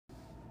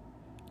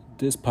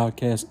This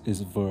podcast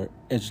is for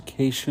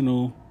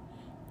educational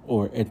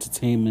or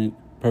entertainment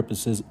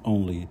purposes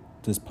only.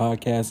 This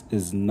podcast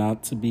is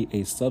not to be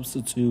a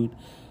substitute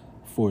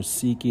for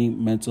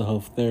seeking mental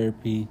health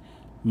therapy,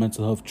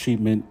 mental health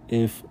treatment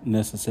if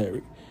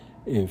necessary.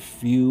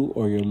 If you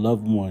or your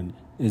loved one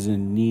is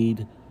in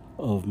need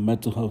of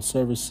mental health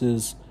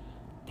services,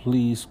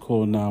 please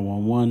call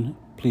 911.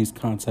 Please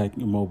contact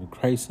your mobile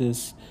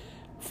crisis.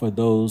 For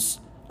those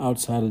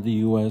outside of the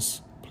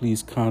U.S.,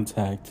 please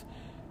contact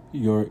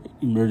your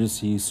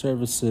emergency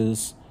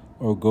services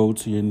or go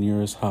to your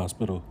nearest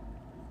hospital.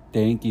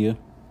 Thank you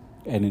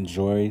and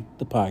enjoy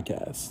the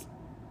podcast.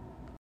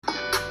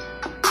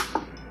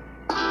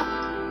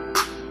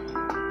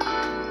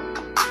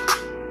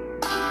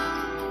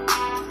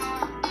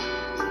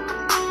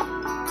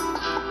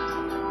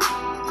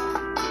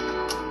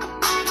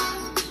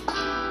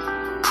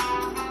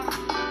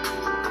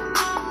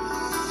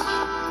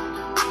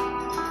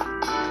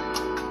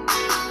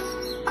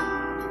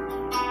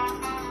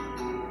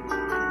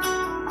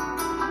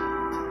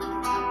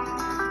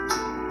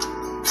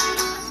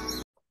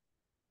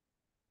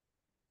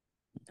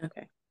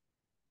 Okay.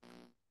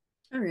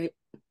 All right.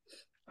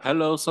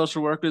 Hello,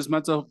 social workers,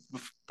 mental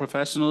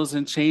professionals,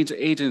 and change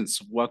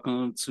agents.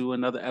 Welcome to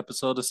another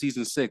episode of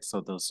season 6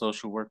 of the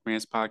Social Work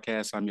Rants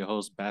podcast. I'm your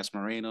host, Bass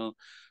Moreno.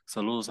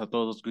 Saludos a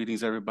todos.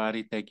 Greetings,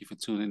 everybody. Thank you for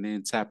tuning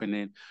in, tapping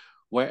in,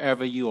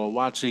 wherever you are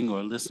watching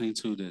or listening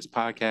to this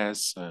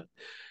podcast.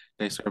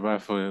 Thanks,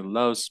 everybody, for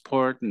love,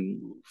 support, and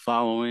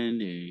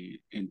following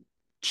and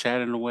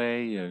chatting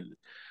away and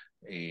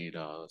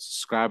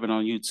subscribing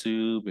on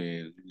YouTube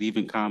and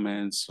leaving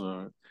comments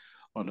or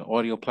on the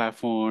audio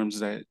platforms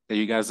that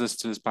you guys listen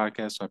to this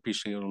podcast. So I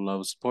appreciate all the love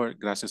and support.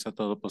 Gracias a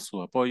todos por su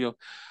apoyo.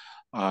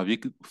 You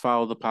can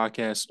follow the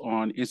podcast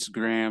on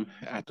Instagram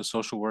at the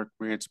Social Work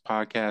Rants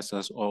Podcast.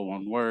 That's all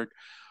one word.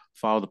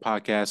 Follow the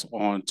podcast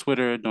on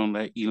Twitter. Don't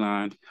let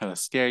Elon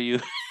scare you.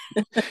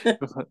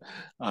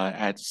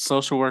 At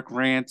Social Work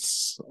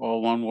Rants,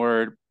 all one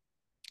word.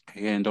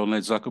 And don't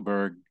let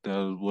Zuckerberg,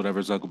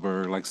 whatever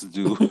Zuckerberg likes to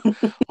do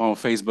on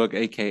Facebook,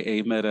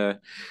 aka Meta.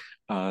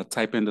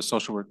 Type in the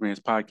Social Work Rants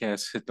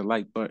podcast, hit the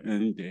like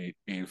button,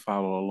 and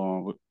follow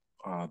along with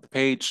the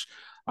page.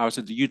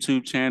 Obviously, the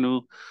YouTube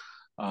channel.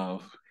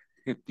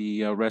 Hit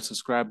the red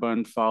subscribe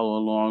button, follow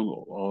along.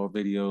 All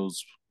videos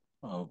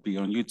be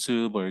on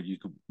YouTube, or you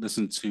can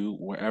listen to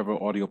wherever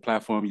audio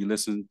platform you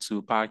listen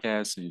to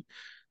podcasts, and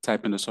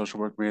type in the Social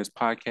Work Rants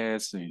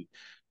podcast, and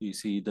you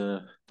see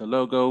the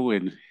logo,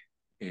 and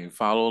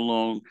follow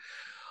along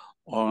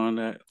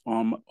on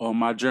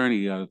my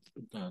journey.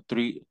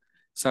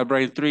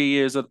 Celebrating 3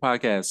 years of the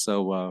podcast,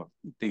 so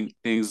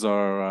things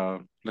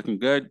are looking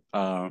good.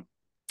 And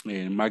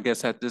my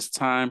guest at this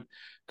time,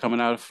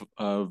 coming out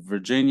of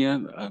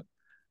Virginia.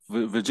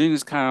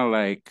 Virginia's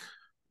kind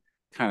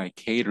of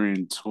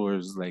catering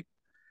towards like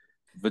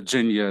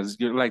Virginia's.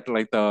 You're like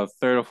the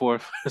third or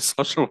fourth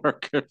social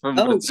worker from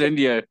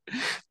Virginia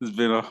has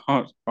been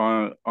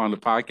on the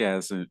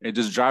podcast, and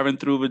just driving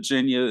through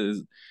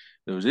Virginia's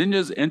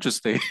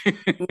interesting.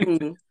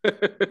 Mm-hmm.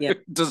 Yeah.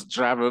 Just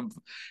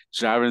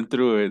driving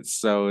through it.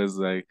 So it's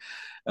like,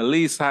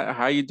 Elise,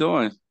 how you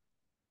doing?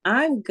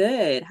 I'm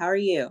good. How are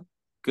you?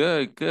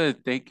 Good.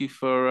 Thank you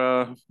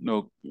for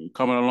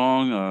coming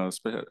along.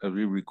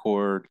 We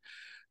record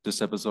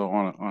this episode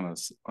on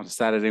a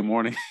Saturday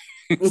morning.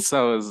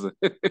 So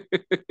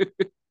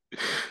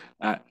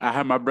I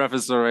had my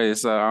breakfast already,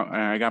 so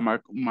I got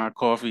my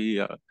coffee.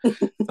 So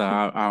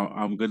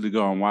I'm good to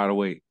go. I'm wide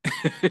awake.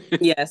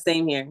 Yeah,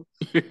 same here.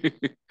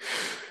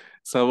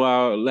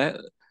 So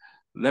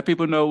let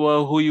people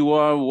know who you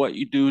are, what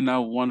you do in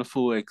that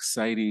wonderful,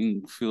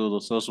 exciting field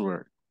of social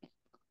work.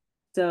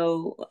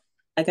 So,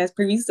 I guess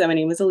previously, my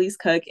name is Elise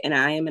Cook, and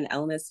I am an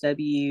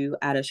LMSW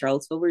out of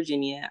Charlottesville,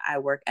 Virginia. I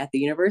work at the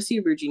University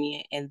of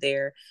Virginia in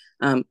their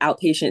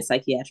outpatient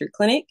psychiatric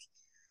clinic.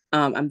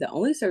 I'm the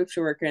only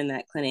social worker in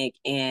that clinic,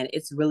 and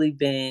it's really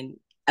been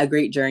a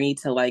great journey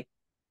to like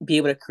be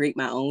able to create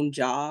my own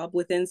job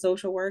within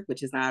social work,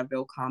 which is not a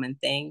real common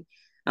thing.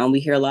 We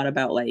hear a lot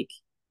about like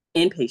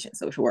inpatient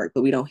social work,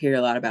 but we don't hear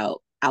a lot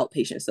about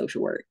outpatient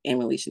social work in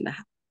relation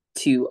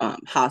to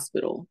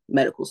hospital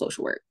medical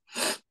social work.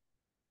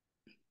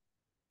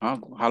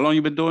 How long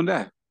you been doing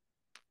that?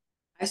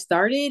 I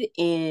started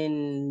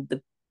in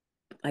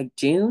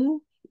June,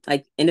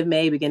 like end of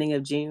May, beginning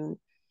of June,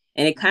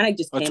 and it kind of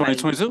just came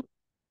 2022.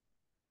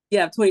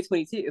 Yeah,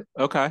 2022.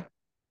 Okay.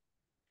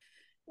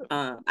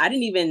 I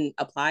didn't even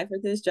apply for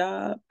this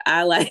job.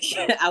 I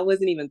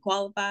wasn't even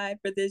qualified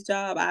for this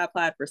job. I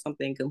applied for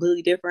something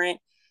completely different.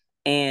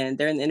 And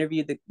during the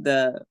interview,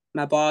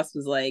 my boss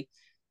was like,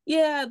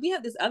 "Yeah, we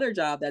have this other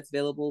job that's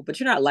available,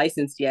 but you're not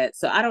licensed yet,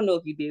 so I don't know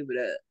if you'd be able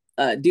to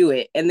do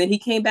it." And then he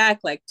came back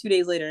like 2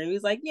 days later, and he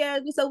was like, "Yeah,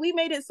 so we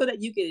made it so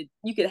that you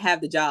could have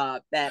the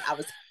job that I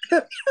was."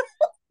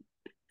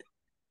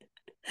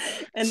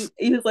 And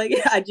he was like,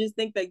 "I just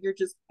think that you're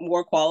just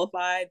more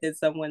qualified than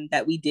someone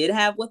that we did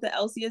have with the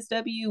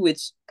LCSW,"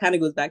 which kind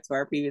of goes back to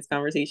our previous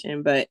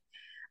conversation. But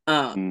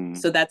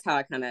So that's how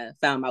I kind of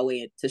found my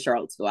way to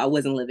Charlottesville. I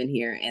wasn't living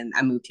here, and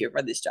I moved here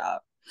for this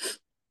job.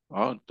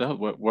 Oh,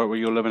 where were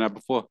you living at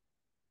before?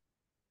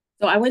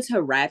 So I went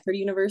to Radford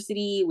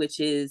University, which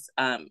is,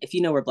 if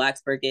you know where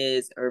Blacksburg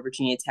is or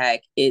Virginia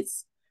Tech,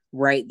 it's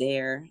right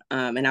there.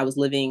 And I was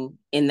living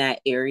in that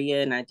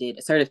area, and I did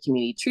assertive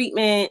community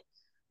treatment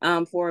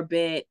for a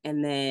bit,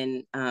 and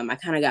then I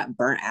kind of got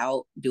burnt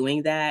out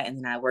doing that, and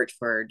then I worked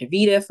for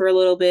DaVita for a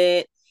little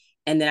bit,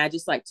 and then I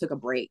just like took a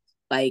break.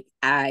 Like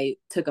I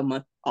took a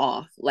month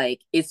off. Like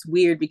it's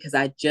weird because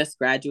I just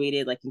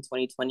graduated like in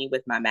 2020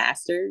 with my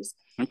master's,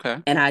 Okay.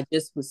 and I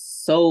just was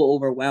so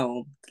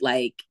overwhelmed,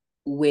 like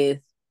with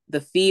the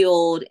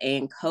field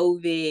and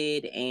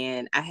COVID.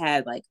 And I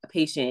had like a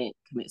patient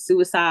commit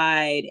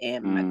suicide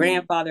and my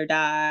grandfather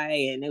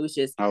die. And it was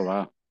just Oh,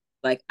 wow.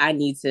 like, I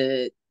need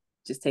to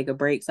just take a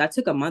break. So I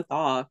took a month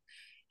off,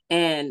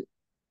 and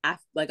I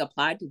like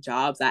applied to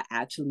jobs I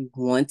actually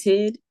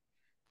wanted.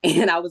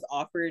 And I was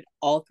offered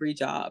all three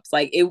jobs.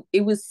 Like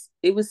it was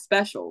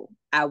special,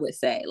 I would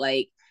say.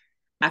 Like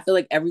I feel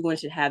like everyone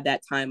should have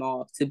that time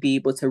off to be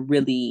able to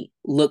really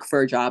look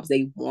for jobs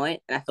they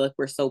want. And I feel like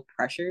we're so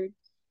pressured,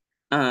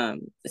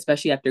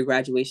 especially after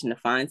graduation, to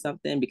find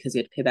something because you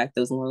have to pay back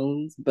those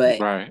loans. But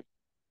Right.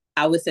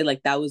 I would say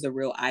like that was a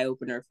real eye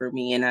opener for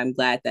me. And I'm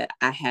glad that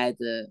I had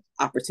the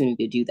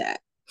opportunity to do that.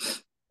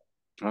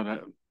 Oh,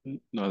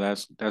 no,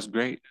 that's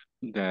great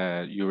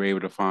that you were able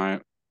to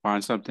find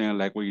something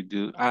like what you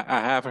do. I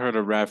have heard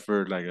of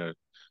Radford,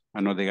 I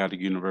know they got a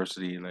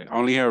university. Like I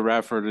only hear of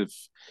Radford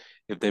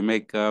if they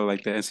make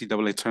like the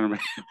NCAA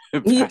tournament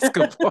in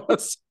basketball.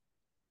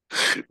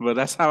 But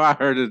that's how I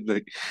heard it,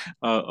 like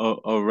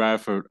of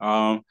Radford.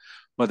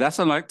 But that's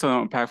like to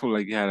unpack for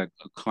like you had a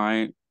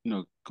client,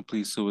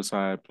 complete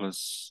suicide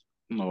plus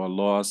a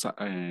loss,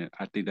 and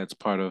I think that's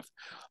part of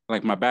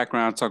like my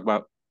background. Talk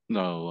about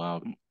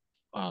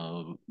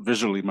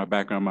visually my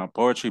background, my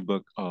poetry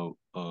book.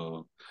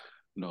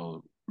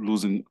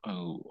 Losing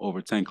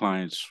over 10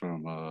 clients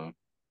from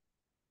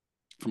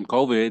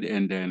COVID,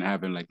 and then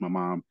having like my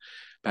mom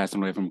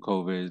passing away from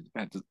COVID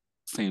at the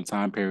same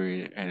time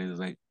period, and it's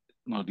like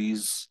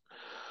these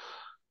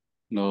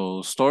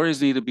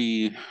stories need to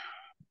be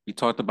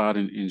talked about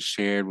and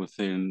shared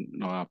within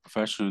our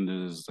profession.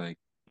 Is like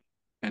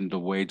and the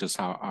way just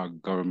how our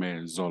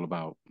government is all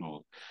about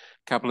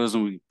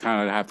capitalism. We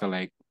kind of have to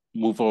like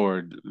move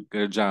forward,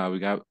 get a job. We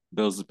got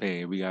bills to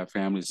pay. We got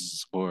families to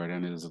support,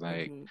 and it's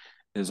like Mm-hmm.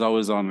 it's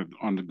always on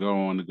the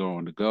go, on the go,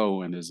 on the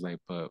go, and it's like,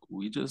 but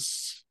we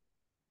just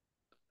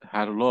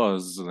had the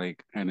laws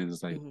like, and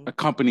it's like Mm-hmm. the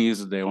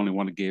companies they only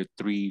want to give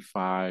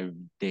 3-5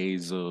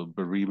 days of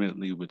bereavement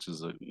leave, which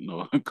is a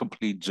a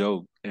complete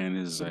joke, and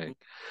it's Mm-hmm. like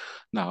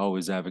not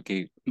always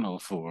advocate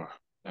for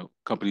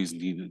companies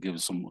need to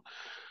give some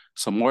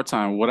more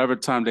time. Whatever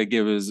time they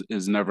give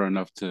is never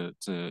enough to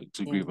Yeah.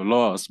 grieve a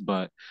loss,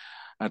 but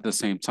at the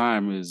same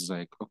time is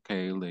like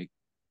okay, like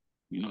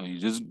you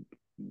just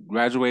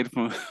graduated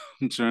from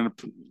during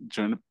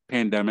the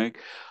pandemic,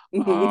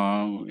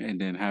 Mm-hmm.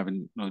 and then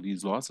having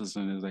these losses,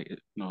 and it's like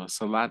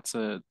it's a lot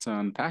to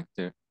unpack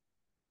there.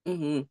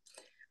 Mm-hmm.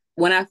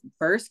 When I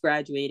first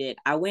graduated,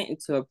 I went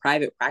into a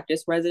private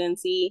practice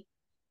residency,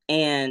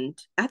 and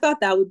I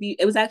thought that would be,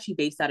 it was actually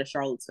based out of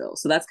Charlottesville.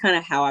 So that's kind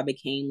of how I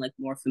became like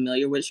more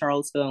familiar with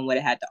Charlottesville and what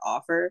it had to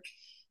offer.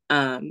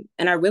 And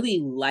I really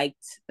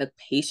liked the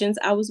patients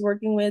I was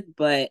working with,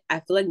 but I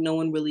feel like no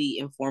one really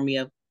informed me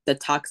of the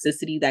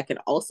toxicity that can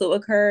also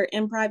occur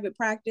in private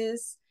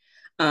practice.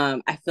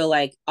 I feel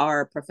like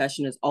our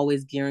profession is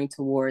always gearing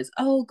towards,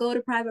 oh, go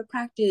to private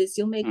practice,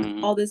 you'll make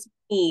Mm-hmm. all this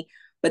money.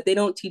 But they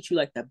don't teach you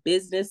like the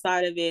business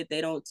side of it.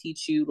 They don't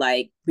teach you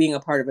like being a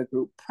part of a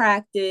group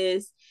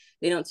practice.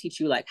 They don't teach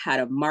you like how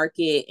to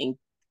market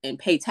and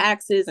pay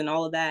taxes and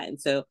all of that. And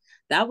so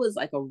that was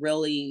like a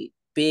really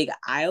big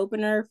eye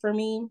opener for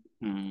me.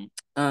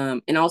 Mm-hmm.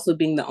 And also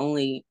being the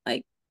only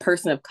like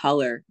person of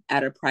color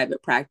at a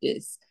private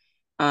practice,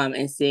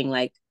 and seeing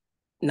like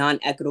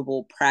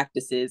non-equitable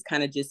practices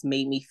kind of just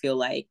made me feel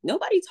like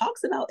nobody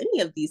talks about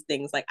any of these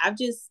things. Like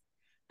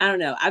I don't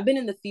know, I've been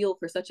in the field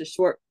for such a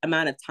short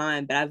amount of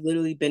time, but I've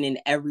literally been in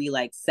every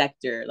like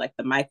sector, like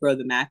the micro,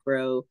 the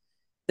macro,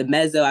 the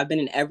meso. I've been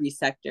in every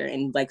sector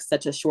in like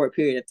such a short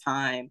period of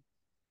time.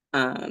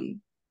 Um,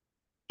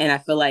 and I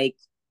feel like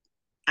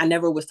I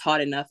never was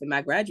taught enough in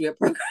my graduate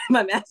program,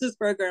 my master's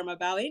program,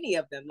 about any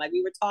of them. Like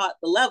we were taught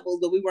the levels,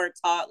 but we weren't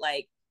taught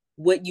like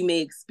what you may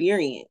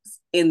experience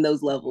in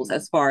those levels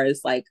as far as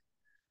like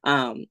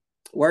um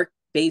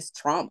work-based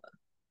trauma.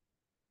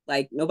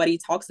 Like nobody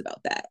talks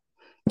about that.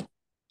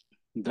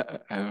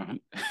 Uh,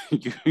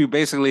 you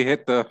basically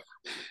hit the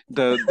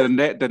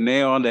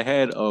nail on the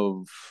head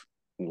of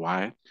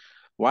why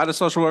the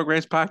social work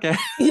race podcast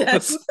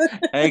Yes.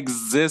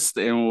 exists,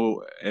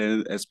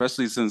 and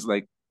especially since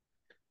like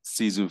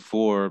season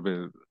 4,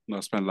 but I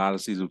spent a lot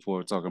of season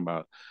 4 talking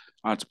about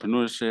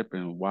entrepreneurship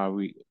and why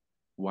we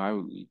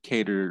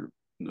cater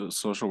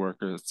social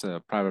workers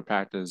to private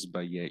practice,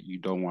 but yet you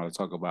don't want to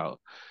talk about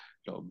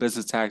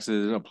business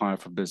taxes, applying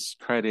for business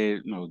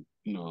credit,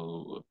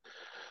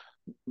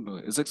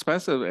 it's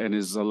expensive and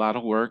it's a lot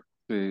of work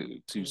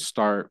to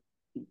start,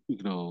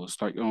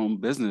 start your own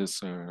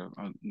business. Or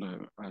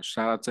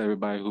shout out to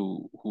everybody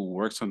who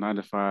works a 9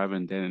 to 5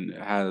 and then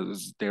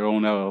has their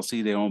own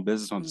LLC, their own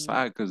business on the Mm-hmm.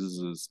 side,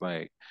 because it's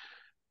like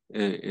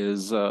it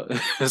is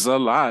it's a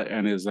lot,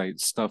 and it's like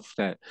stuff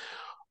that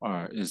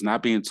is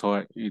not being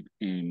taught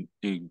in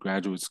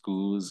graduate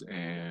schools.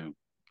 And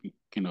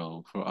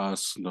for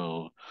us,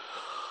 for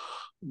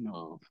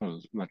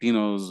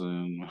Latinos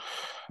and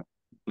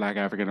Black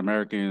African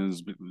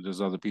Americans, there's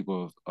other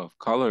people of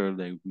color,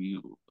 like we,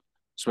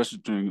 especially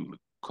during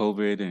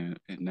COVID, and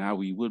now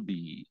we would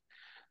be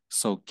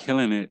so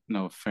killing it,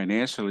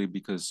 financially,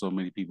 because so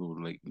many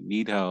people like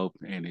need help,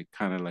 and it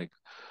kind of like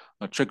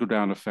a trickle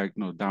down effect,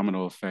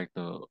 domino effect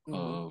Mm-hmm.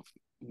 of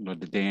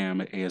the damn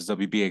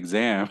ASWB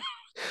exam.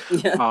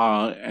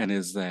 Yeah. And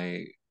it's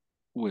like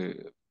with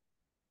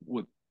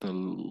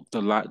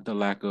the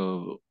lack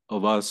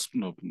of us,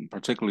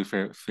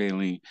 particularly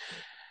failing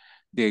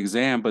the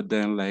exam, but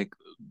then like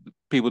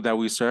people that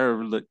we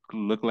serve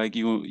look like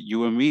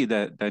you and me,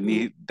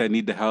 Mm-hmm. that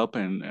need the help,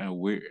 and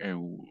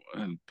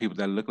people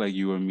that look like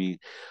you and me,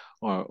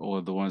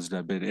 or the ones that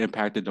have been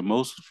impacted the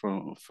most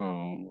from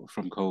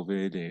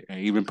COVID, and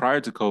even prior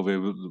to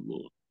COVID,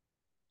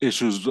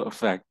 issues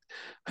affect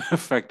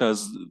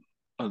us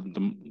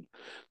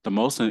the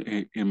most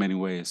in many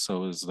ways.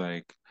 So it's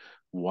like,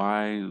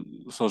 why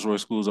social work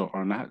schools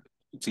are not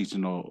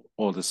teaching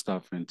all this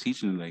stuff and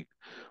teaching like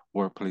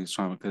workplace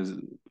trauma, because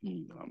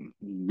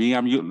me,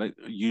 like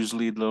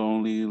usually the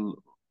only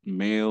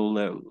male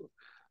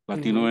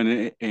Latino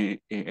Mm-hmm. in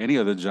any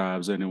other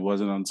jobs, and it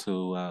wasn't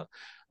until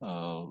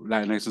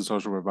Latinx and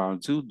Social Work Volume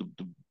 2,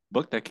 the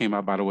book that came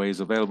out, by the way, is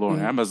available on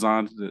Mm-hmm.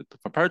 Amazon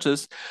for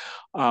purchase.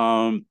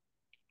 Um,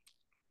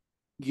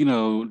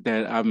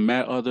 that I've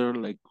met other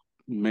like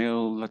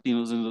male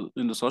Latinos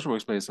in the social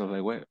work space. I was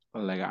like, wait,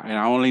 like, and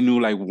I only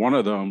knew like one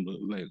of them,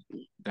 like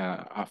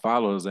that I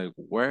follow. Is like,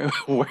 where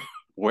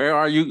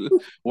are you?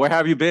 Where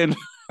have you been?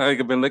 Like,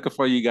 I've been looking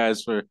for you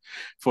guys for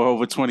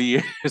over 20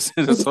 years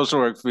in the social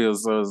work field.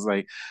 So it's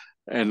like,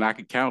 and I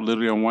could count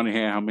literally on one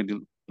hand how many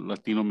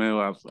Latino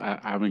male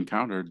I've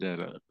encountered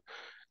that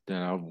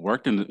I've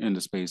worked in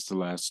the space the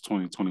last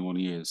 20 21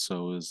 years.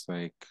 So it's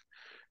like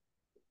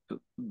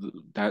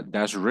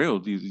that's real.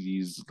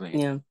 These like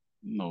Yeah.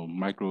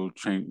 micro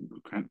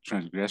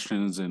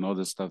transgressions and all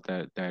this stuff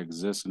that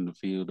exists in the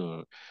field,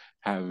 or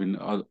having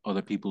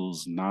other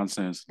people's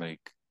nonsense,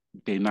 like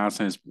they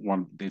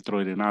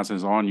throw their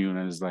nonsense on you, and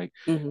it's like,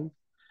 Mm-hmm.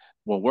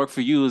 what worked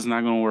for you is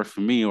not going to work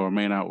for me, or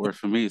may not work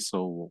for me.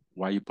 So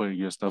why are you putting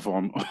your stuff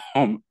on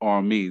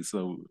on me?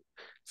 So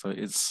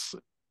it's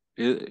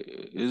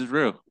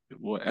real.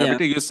 Well, Yeah.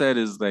 everything you said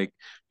is like,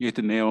 you hit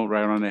the nail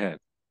right on the head.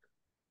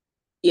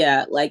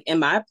 Yeah, like in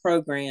my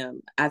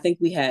program, I think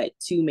we had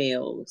two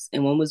males,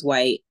 and one was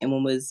white and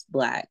one was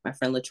black, my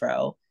friend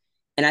Latrell.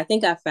 And I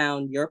think I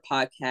found your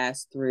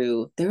podcast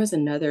through, there was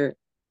another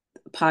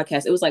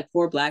podcast. It was like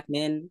four black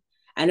men.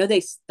 I know they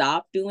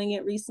stopped doing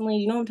it recently.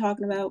 You know what I'm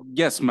talking about?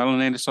 Yes,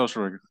 melanated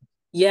social worker.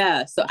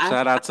 Yeah. So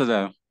Shout out to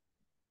them.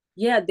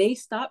 yeah, they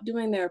stopped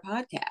doing their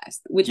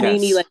podcast, which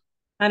made me Yes. like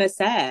kind of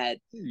sad.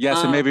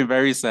 Yes, it Um, made me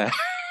very sad.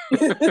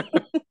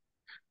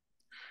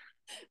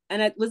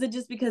 and was it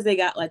just because they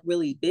got like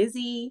really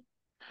busy?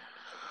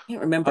 I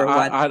can't remember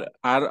why.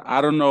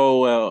 I don't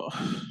know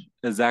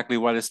exactly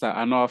what it's that.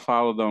 I know I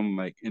follow them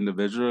like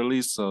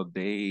individually, so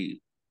they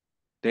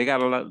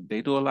got a lot.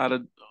 They do a lot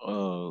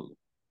of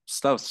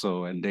stuff.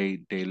 So, and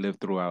they live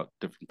throughout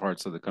different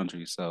parts of the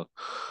country. So,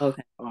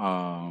 Okay.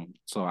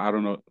 so I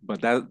don't know,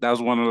 but that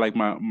was one of like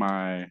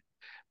my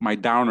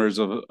downers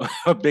of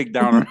a big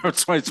downer of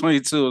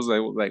 2022. I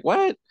was like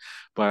what?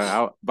 But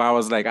I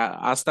was like,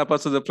 I'll step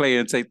up to the plate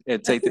and take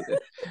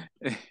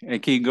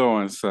and keep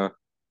going. So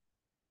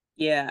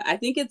Yeah, I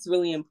think it's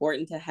really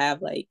important to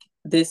have like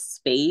this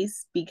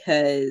space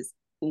because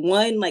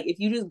one, like if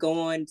you just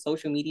go on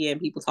social media and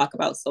people talk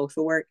about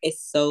social work,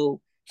 it's so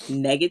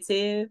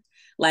negative.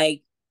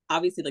 Like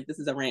obviously, like this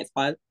is a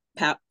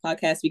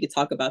podcast. We could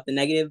talk about the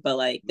negative, but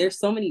like there's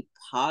so many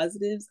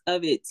positives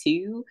of it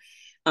too.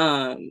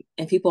 And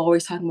people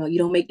always talking about you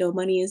don't make no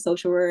money in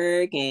social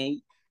work,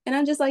 and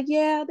I'm just like,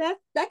 yeah, that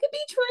could be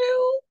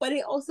true, but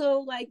it also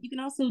like you can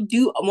also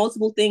do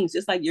multiple things,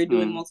 just like you're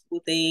doing mm,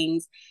 multiple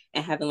things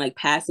and having like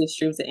passive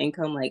streams of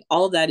income. Like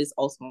all of that is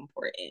also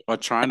important. or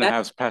trying to Like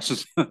have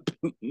passions,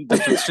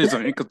 different streets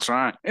of income,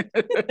 trying.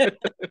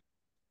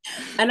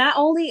 and I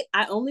only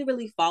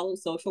really follow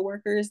social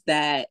workers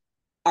that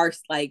are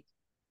like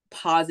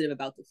positive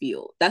about the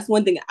field. That's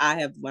one thing I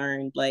have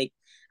learned. Like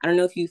I don't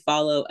know if you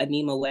follow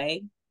Anima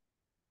Way.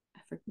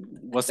 I forget,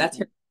 What's that's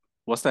her.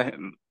 what's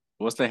the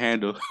what's the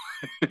handle?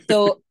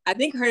 So I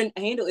think her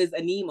handle is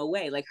Anim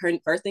Away. Like her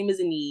first name is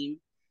Anim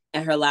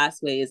and her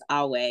last way is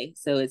Awe.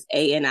 So it's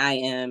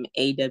ANIMAWEH.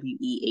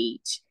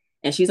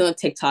 And she's on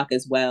TikTok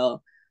as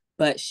well.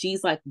 But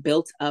she's like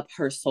built up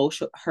her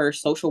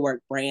social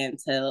work brand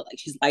to like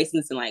she's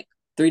licensed in like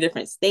 3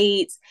 different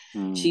states.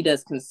 She Mm,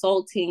 does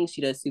consulting,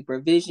 she does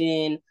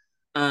supervision.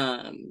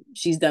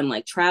 She's done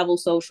like travel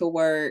social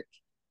work.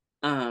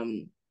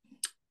 Um,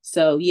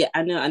 so yeah,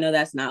 I know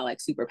that's not like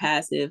super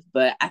passive,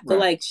 but I feel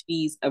Right. like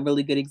she's a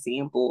really good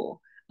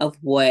example of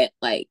what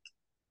like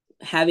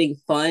having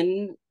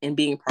fun and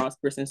being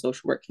prosperous in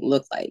social work can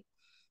look like.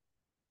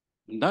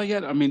 Not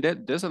yet. I mean,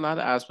 there's a lot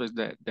of aspects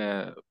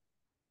that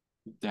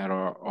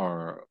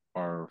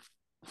are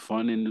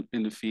fun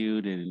in the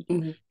field, and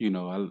Mm-hmm.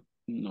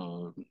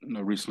 I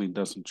recently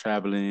done some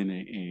traveling,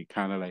 and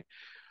kind of like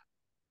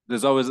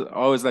there's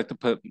always like to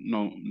put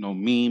no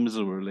memes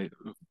or related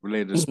to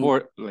Mm-hmm.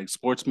 sport, like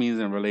sports memes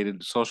and related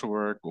to social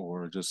work,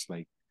 or just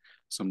like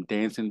some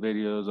dancing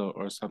videos,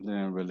 or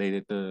something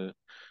related to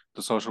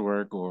social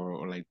work,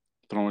 or like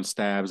throwing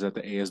stabs at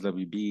the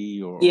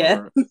ASWB,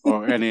 Yeah.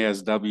 or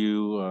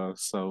NASW.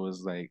 So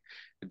it's like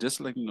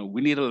just like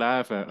we need to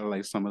laugh at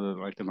like some of the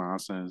like the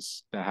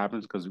nonsense that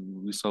happens, because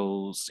we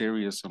so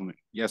serious. And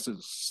yes,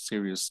 it's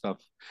serious stuff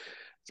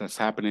that's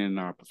happening in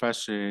our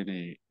profession,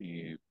 and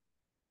you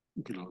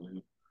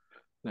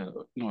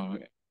know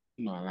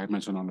like I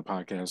mentioned on the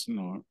podcast,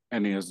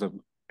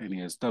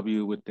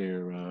 NASW with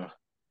their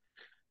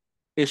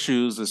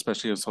issues,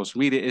 especially on social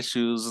media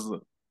issues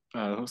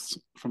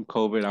from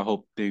COVID. I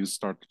hope things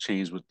start to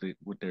change with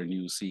their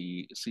new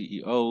CEO,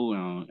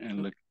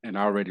 and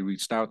I already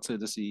reached out to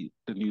the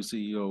new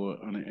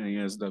CEO on the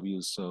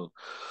NASW. So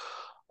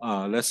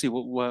let's see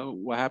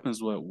what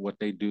happens, what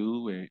they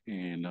do,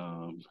 and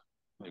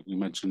like we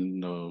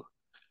mentioned,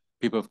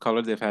 people of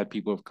color. They've had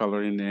people of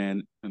color in there,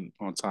 and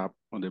on top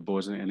on their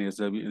boards in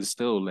NASW, and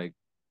still like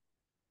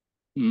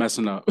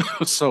messing up.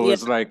 So Yeah.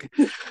 it's like,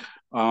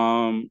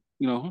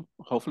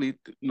 hopefully,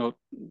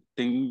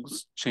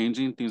 things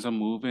changing, things are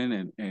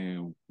moving,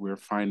 and we're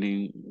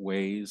finding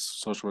ways.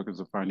 Social workers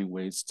are finding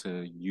ways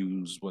to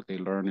use what they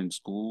learn in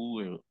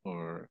school,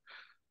 or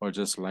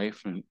just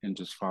life, and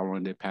just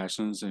following their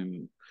passions,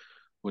 and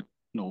with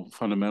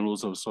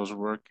fundamentals of social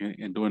work,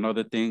 and doing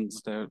other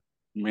things that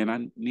may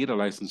not need a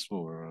license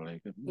for. Or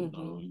like,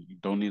 Mm-hmm. you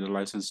don't need a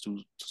license to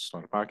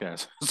start a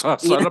podcast. So I Yeah.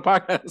 started a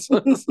podcast.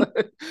 And it's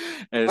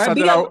Or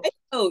be something a I life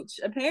coach.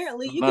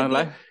 Apparently, you could not be a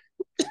like.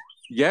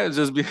 Yeah, it's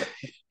just be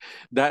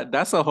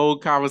that's a whole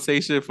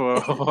conversation for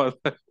a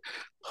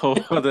whole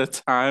other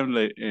time.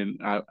 Like, and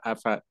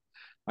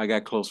I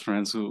got close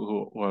friends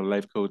who are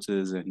life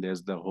coaches, and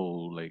there's the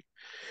whole like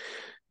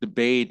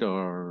debate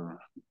or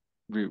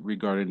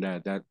regarding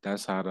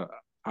that's out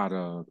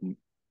of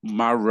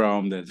my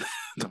realm that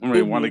don't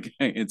really want mm-hmm.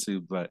 to get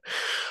into. But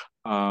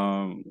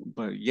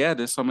yeah,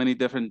 there's so many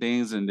different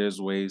things, and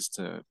there's ways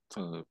to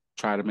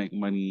try to make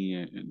money,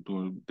 and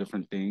doing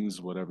different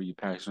things, whatever you're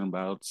passionate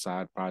about,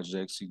 side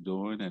projects you're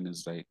doing. And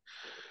it's like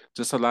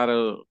just a lot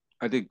of,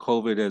 I think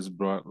COVID has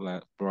brought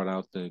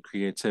out the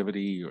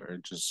creativity, or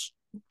just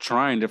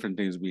trying different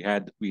things. We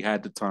had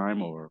the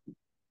time, or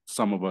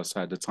some of us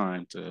had the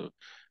time to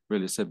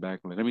really sit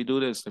back and like, let me do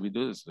this, let me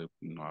do this.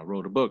 I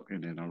wrote a book,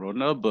 and then I wrote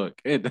another book,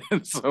 and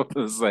then so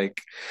it's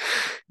like,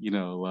 you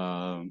know,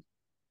 um,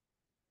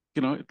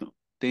 you know,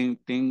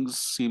 things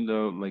seem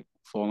to like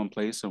fall in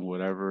place, and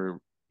whatever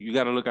you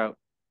got to look out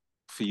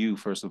for you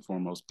first and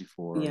foremost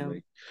Yeah.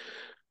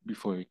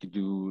 before you could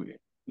do,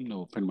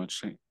 pretty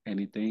much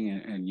anything.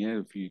 And yeah,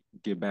 if you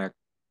get back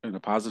in a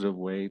positive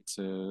way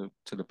to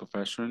the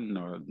profession,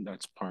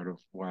 that's part of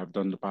why I've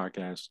done the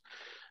podcast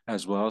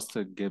as well, as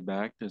to give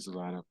back. There's a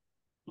lot of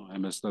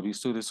MSW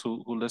students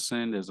who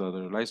listen. There's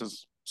other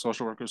licensed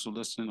social workers who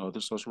listen,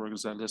 other social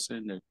workers that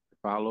listen, that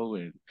follow,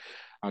 and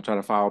I try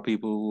to follow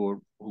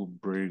people who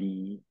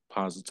bring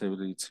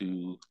positivity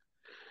to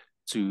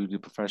the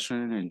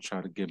profession, and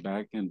try to get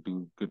back and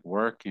do good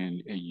work, and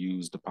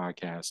use the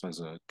podcast as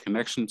a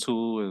connection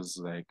tool. Is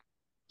like,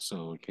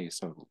 so in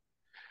case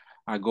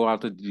I go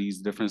out to these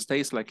different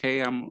states, like,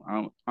 hey, I'm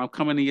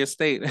coming to your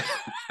state.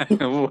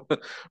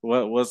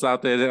 What's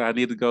out there that I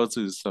need to go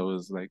to? So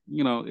it's like,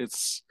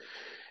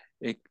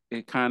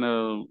 it kind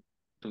of,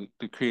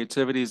 the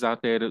creativity is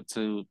out there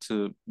to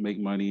make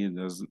money, and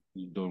doesn't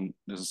you don't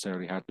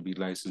necessarily have to be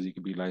licensed. You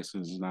can be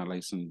licensed, not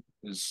licensed.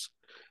 Is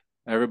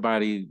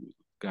everybody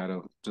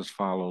gotta just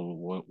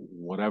follow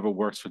whatever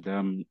works for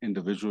them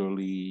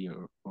individually,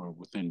 or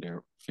within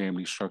their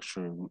family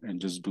structure,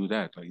 and just do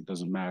that. Like, it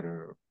doesn't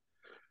matter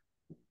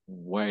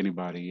what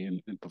anybody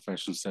in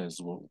profession says.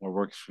 What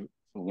works for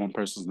one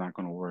person is not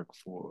going to work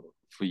for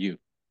you.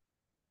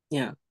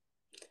 Yeah.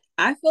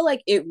 I feel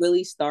like it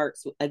really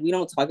starts like we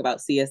don't talk about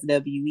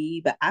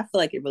CSWE, but I feel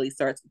like it really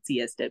starts with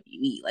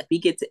CSWE. Like we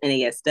get to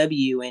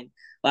NASW and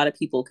a lot of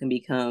people can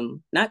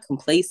become not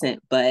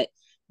complacent, but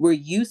we're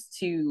used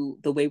to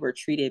the way we're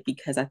treated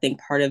because I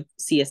think part of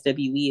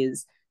CSWE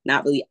is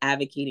not really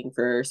advocating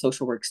for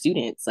social work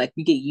students. Like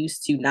we get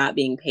used to not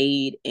being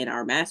paid in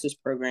our master's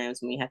programs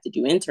when we have to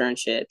do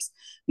internships.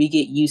 We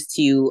get used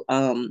to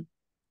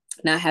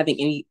not having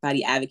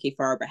anybody advocate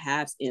for our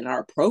behalf in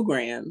our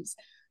programs,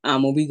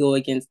 when we go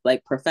against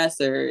like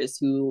professors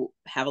who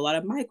have a lot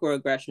of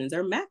microaggressions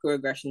or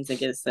macroaggressions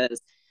against us.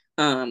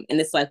 And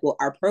it's like, well,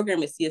 our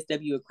program is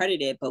CSW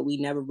accredited, but we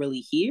never really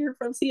hear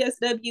from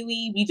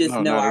CSWE. We just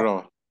No, know not at our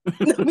all.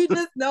 We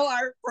just know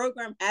our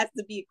program has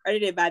to be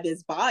accredited by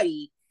this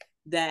body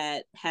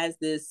that has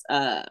this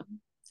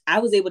I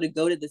was able to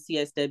go to the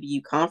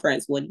CSW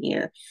conference one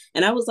year,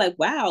 and I was like,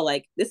 wow,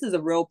 like this is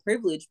a real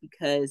privilege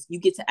because you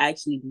get to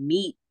actually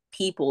meet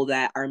people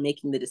that are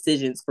making the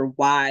decisions for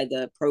why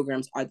the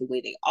programs are the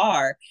way they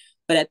are.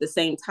 But at the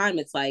same time,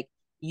 it's like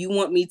you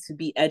want me to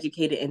be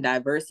educated in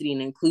diversity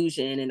and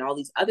inclusion and all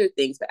these other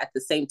things, but at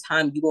the same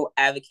time, you won't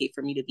advocate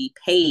for me to be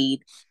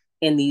paid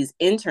in these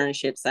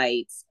internship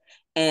sites.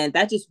 And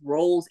that just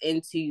rolls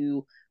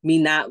into me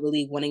not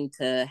really wanting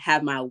to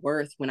have my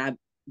worth when I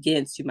get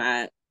into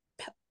my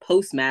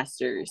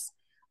postmasters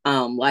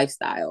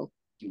lifestyle.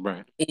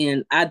 Right.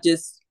 And I've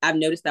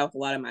noticed that with a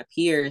lot of my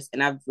peers,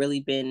 and I've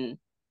really been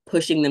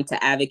pushing them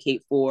to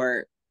advocate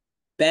for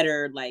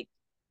better like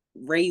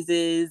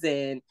raises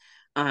and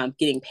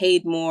getting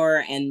paid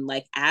more and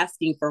like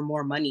asking for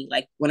more money.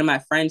 Like one of my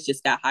friends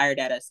just got hired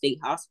at a state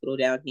hospital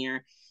down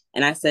here.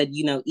 And I said,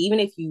 you know, even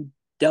if you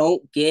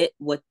don't get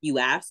what you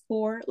ask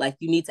for, like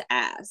you need to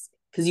ask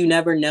because you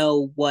never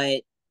know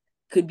what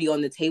could be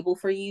on the table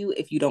for you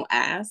if you don't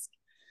ask.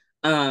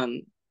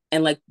 Um,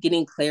 and like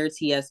getting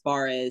clarity as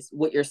far as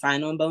what your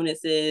sign-on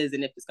bonus is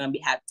and if it's going to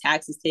be have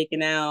taxes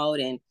taken out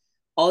and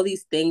all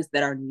these things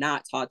that are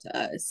not taught to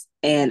us.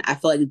 And I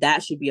feel like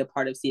that should be a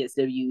part of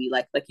CSWE.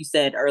 Like you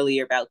said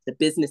earlier about the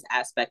business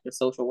aspect of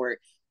social work.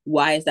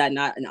 Why is that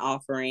not an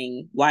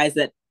offering? Why is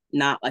that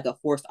not like a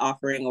forced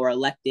offering or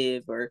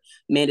elective or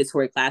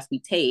mandatory class we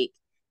take?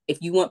 If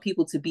you want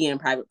people to be in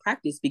private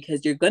practice,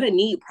 because you're going to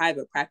need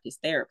private practice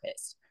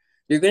therapists,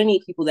 you're going to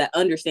need people that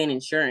understand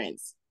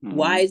insurance.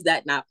 Why is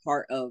that not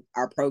part of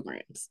our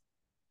programs?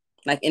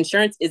 Like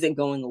insurance isn't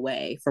going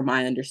away from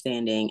my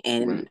understanding.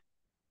 And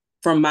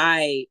from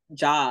my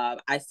job,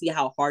 I see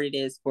how hard it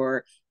is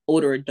for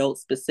older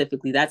adults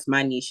specifically. That's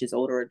my niche is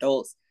older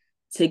adults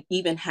to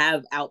even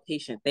have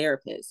outpatient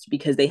therapists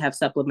because they have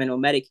supplemental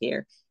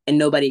Medicare and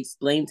nobody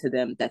explained to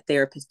them that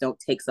therapists don't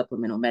take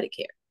supplemental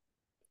Medicare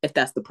if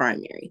that's the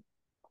primary.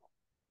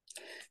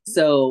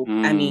 So,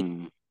 I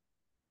mean,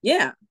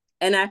 yeah.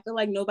 And I feel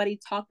like nobody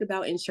talked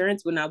about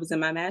insurance when I was in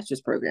my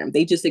master's program.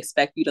 They just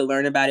expect you to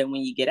learn about it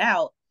when you get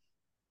out,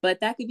 but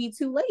that could be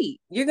too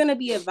late. You're going to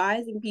be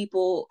advising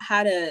people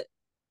how to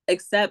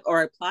accept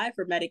or apply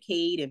for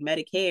Medicaid and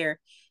Medicare.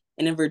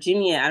 And in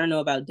Virginia, I don't know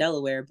about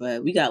Delaware,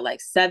 but we got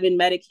like 7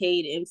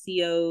 Medicaid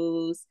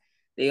MCOs.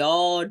 They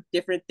all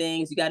different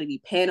things. You got to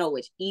be paneled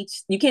with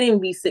each. You can't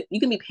even be sick. You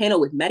can be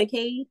paneled with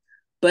Medicaid,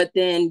 but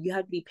then you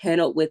have to be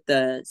paneled with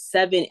the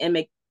 7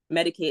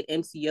 Medicaid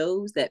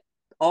MCOs that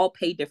all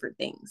pay different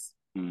things.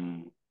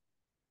 And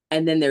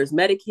then there's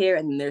Medicare,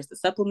 and then there's the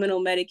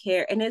supplemental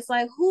Medicare, and it's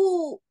like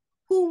who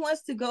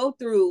wants to go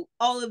through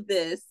all of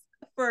this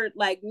for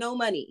like no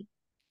money?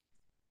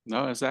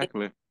 No,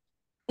 exactly.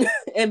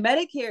 And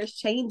Medicare is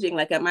changing.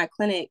 Like at my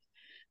clinic,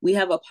 we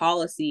have a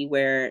policy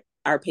where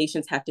our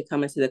patients have to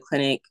come into the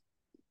clinic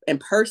in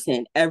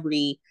person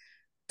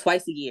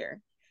twice a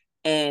year.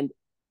 And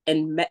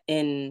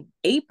in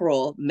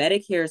April,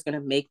 Medicare is going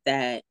to make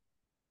that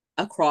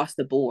across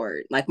the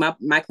board. Like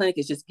my clinic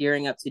is just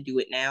gearing up to do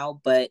it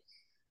now, but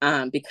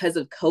because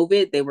of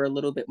COVID, they were a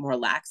little bit more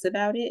lax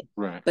about it.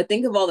 Right. But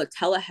think of all the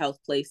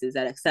telehealth places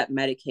that accept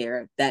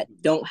Medicare that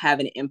don't have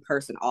an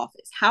in-person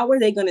office. How are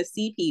they going to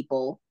see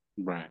people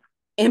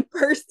in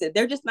person?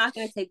 They're just not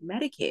going to take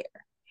Medicare.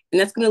 And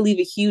that's going to leave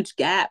a huge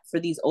gap for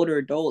these older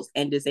adults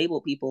and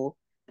disabled people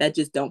that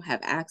just don't have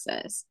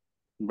access.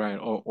 Right.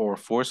 Or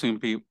forcing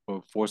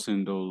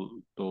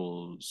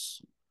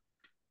those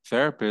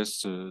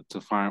therapists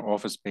to find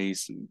office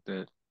space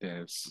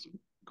that's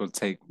going to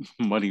take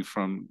money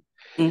from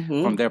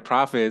their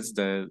profits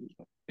that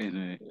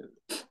and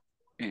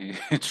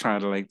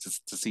trying to like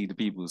to see the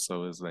people.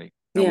 So it's like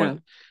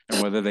and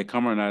whether they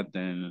come or not,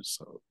 then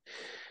so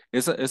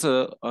it's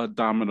a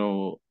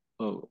domino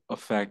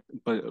effect.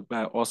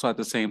 But also at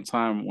the same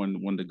time,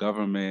 when the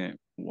government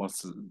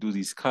wants to do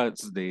these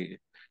cuts, the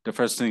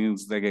first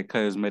things they get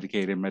cut is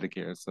Medicaid and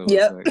Medicare. So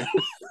it's like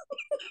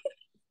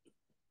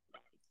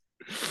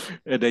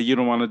and then you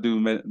don't want to do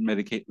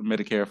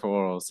Medicare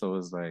for all. So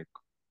it's like,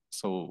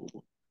 so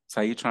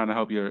how you trying to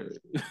help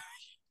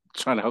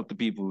trying to help the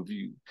people if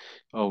you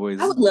always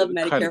I would love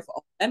Medicare for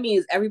all. That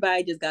means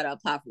everybody just got to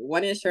apply for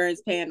one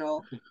insurance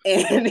panel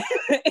and,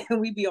 and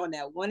we be on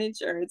that one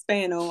insurance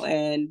panel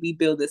and we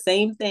build the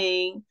same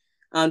thing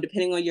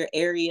depending on your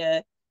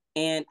area.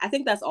 And I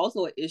think that's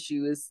also an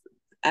issue is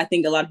I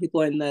think a lot of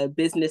people in the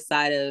business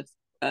side of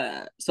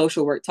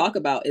social work talk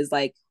about is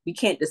like we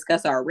can't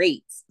discuss our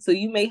rates. So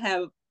you may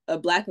have a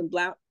black and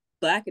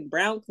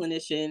brown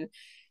clinician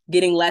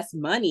getting less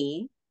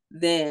money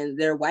than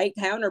their white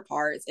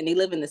counterparts, and they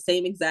live in the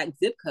same exact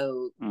zip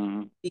code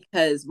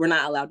because we're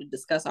not allowed to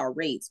discuss our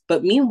rates.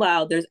 But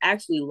meanwhile, there's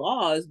actually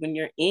laws when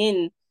you're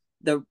in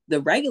the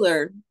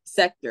regular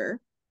sector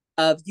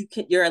of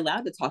you're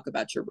allowed to talk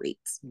about your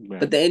rates,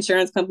 but the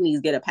insurance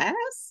companies get a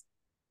pass.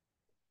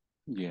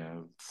 Yeah,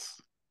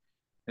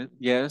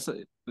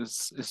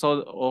 it's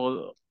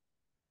all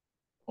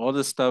all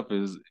this stuff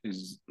is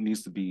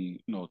needs to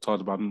be, you know,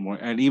 talked about more.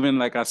 And even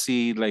like I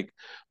see like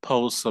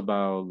posts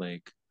about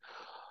like,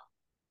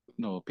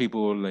 you know,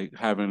 people like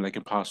having like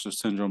imposter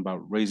syndrome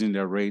about raising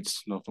their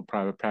rates, you know, for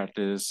private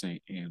practice, and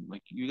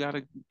like you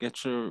gotta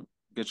get your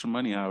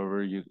money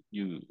however you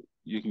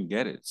can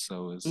get it.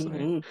 So it's like,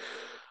 Mm-hmm.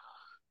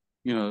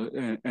 you know,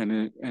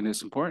 and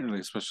it's important,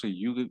 like, especially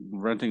you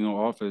renting an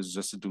office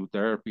just to do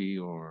therapy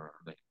or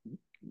like,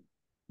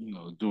 you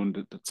know, doing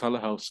the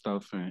telehealth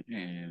stuff,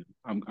 and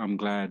I'm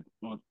glad,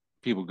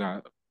 people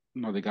got,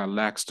 you know, they got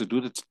lax to do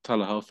the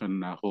telehealth,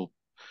 and I hope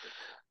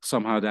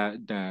somehow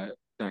that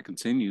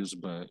continues.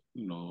 But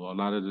you know, a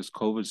lot of this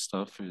COVID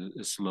stuff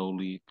is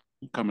slowly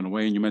coming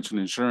away. And you mentioned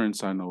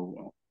insurance. I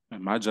know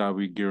in my job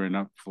we're gearing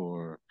up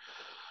for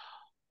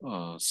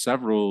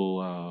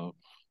several,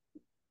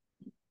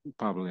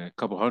 probably a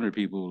couple hundred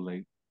people,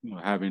 like, you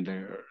know, having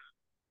their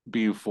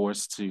being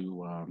forced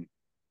to,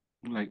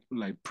 like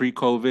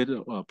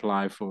pre-COVID,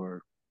 apply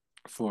for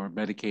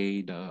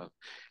Medicaid,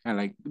 and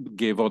like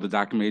give all the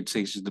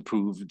documentation to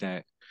prove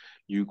that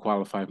you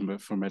qualify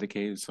for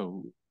Medicaid.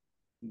 So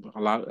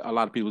a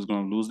lot of people is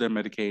going to lose their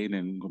Medicaid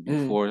and going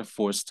to be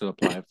forced to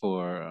apply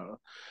for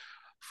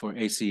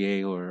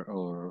ACA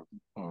or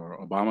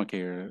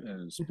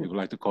Obamacare, as people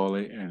like to call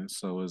it. And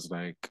so it's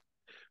like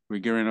we're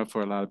gearing up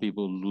for a lot of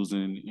people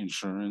losing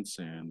insurance,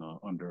 and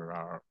under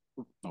our,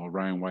 you know,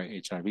 Ryan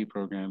White HIV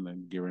program,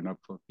 and gearing up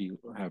for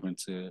people having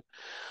to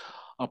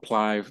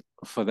apply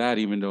for that,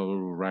 even though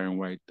Ryan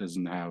White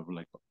doesn't have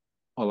like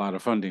a lot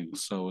of funding.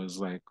 So it's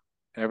like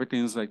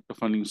everything's like the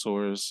funding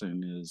source,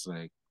 and is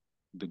like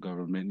the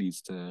government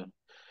needs to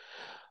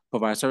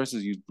provide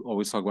services. You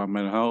always talk about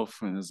mental health,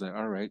 and it's like,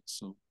 all right,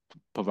 so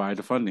provide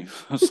the funding.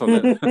 So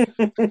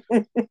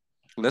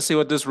let's see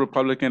what this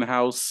Republican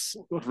House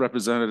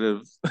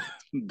representative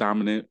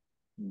dominant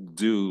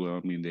do.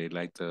 I mean, they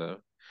like to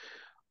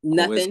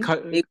always Nothing.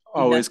 cut, They do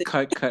always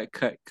nothing.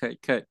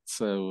 cut.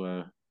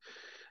 So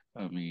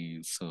I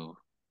mean,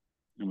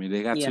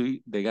 Yeah.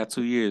 they got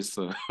 2 years.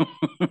 So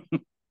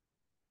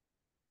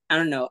I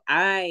don't know.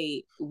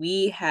 I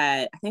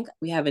think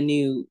we have a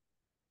new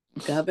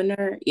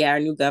governor. Yeah, our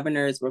new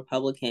governor is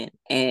Republican,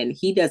 and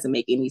he doesn't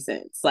make any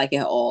sense, like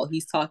at all.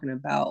 He's talking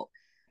about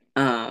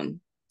um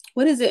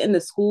what is it in the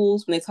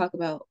schools when they talk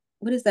about,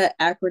 what is that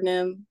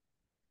acronym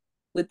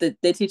with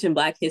they teaching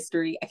Black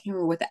history? I can't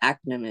remember what the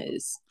acronym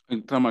is.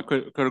 talking about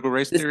critical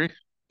race This, theory,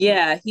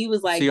 yeah, he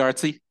was like,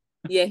 CRT.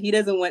 yeah, he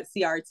doesn't want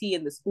CRT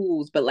in the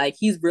schools, but like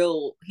he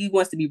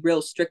wants to be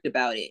real strict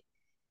about it.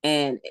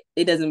 And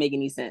it doesn't make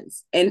any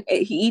sense. And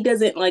he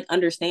doesn't like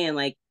understand,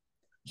 like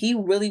he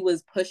really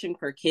was pushing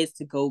for kids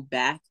to go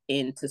back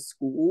into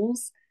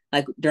schools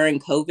like during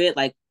COVID,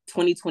 like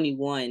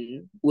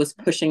 2021 was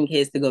pushing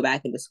kids to go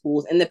back into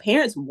schools, and the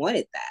parents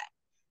wanted that.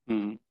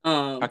 Mm.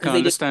 I Because can they didn't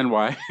understand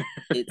why.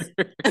 kids.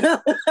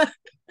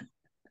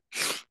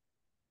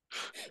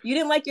 You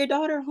didn't like your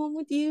daughter home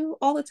with you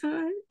all the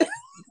time?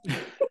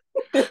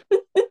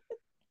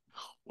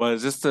 Well,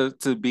 just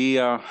to be,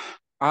 I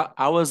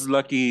was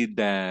lucky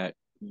that,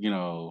 you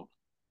know,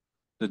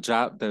 the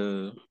job,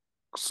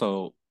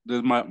 so this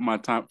is my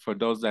time. For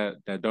those that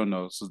don't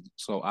know,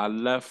 so I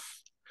left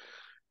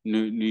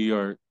New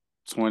York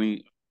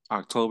 20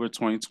 October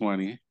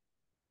 2020,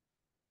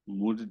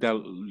 moved to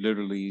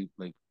literally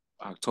like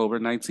October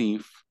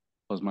 19th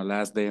was my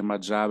last day in my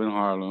job in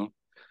Harlem.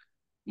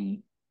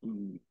 Mm,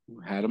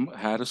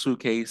 had a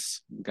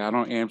suitcase, got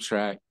on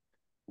Amtrak,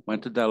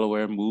 went to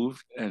Delaware,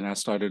 moved, and I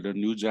started a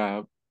new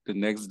job the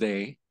next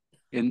day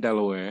in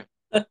Delaware.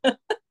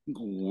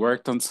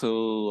 Worked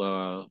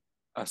until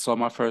I saw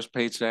my first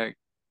paycheck,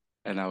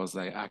 and I was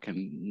like, I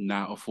can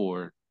not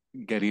afford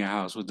getting a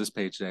house with this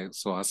paycheck.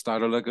 So I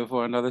started looking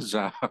for another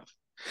job.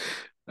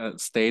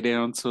 Stayed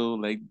there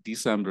until like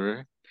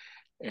December,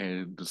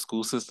 and the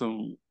school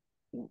system.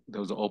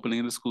 There was an opening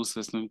in the school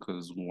system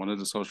because one of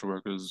the social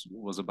workers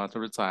was about to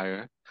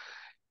retire,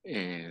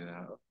 and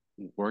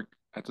worked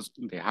at the.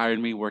 They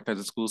hired me, worked at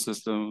the school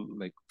system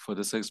like for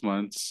the 6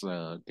 months.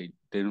 They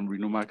didn't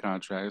renew my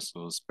contract,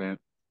 so spent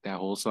that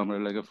whole summer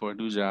looking for a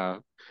new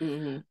job.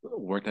 Mm-hmm.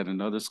 Worked at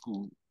another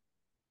school,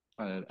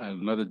 at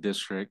another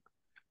district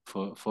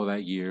for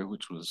that year,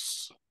 which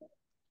was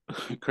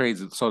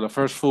crazy. So the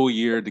first full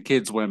year, the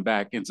kids went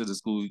back into the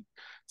school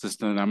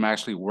system. I'm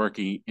actually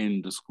working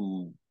in the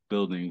school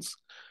buildings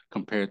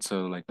compared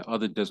to like the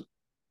other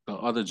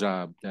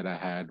job that I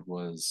had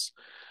was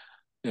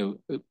it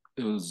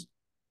was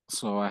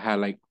so I had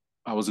like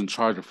I was in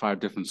charge of 5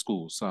 different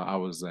schools. So I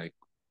was like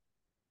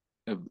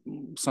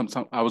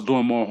sometimes I was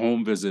doing more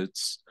home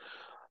visits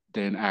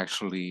than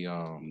actually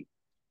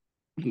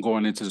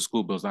going into the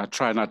school buildings. I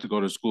try not to go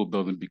to the school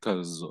building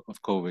because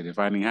of COVID. If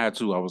I didn't have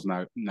to, I was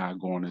not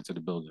going into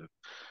the building.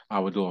 I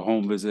would do a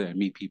home visit and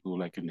meet people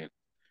like in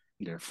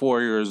their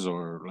foyers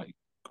or like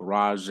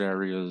garage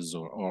areas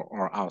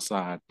or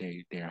outside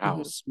their Mm-hmm.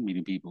 house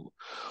meeting people.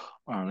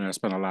 And I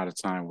spent a lot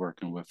of time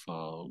working with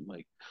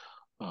like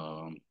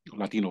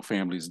Latino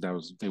families.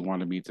 They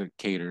wanted me to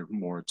cater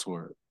more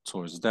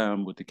towards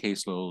them with the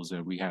caseloads,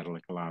 and we had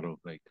like a lot of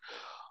like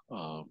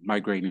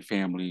migrating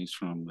families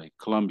from like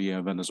Colombia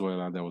and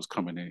Venezuela that was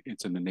coming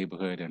into the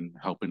neighborhood and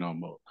helping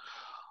them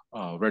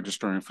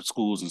registering for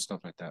schools and stuff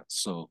like that.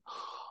 So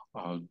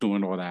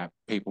doing all that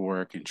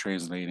paperwork and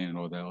translating and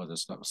all that other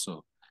stuff.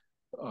 So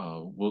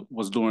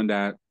was doing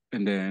that,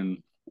 and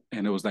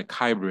it was like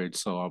hybrid,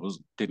 so I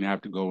didn't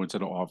have to go into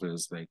the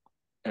office like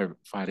every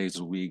 5 days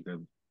a week. I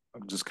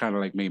just kind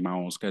of like made my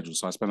own schedule.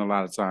 So I spent a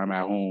lot of time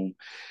at home.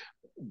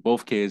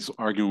 Both kids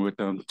arguing with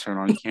them, turn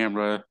on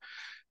camera,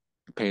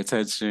 pay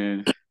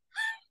attention.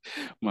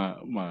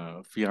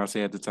 My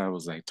fiance at the time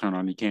was like, turn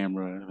on your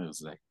camera. It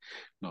was like,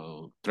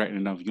 no,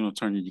 threatening them. If you don't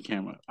turn on your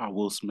camera, I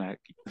will smack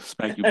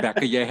you back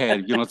of your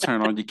head. If you don't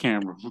turn on your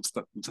camera,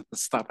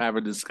 stop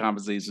having this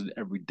conversation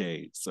every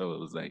day. So it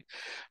was like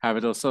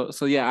having those.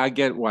 So yeah, I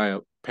get why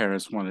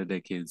parents wanted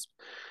their kids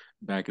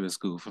back in the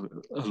school. For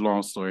a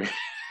long story,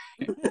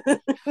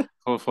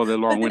 for the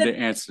long-winded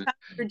answer.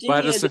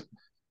 But Virginia,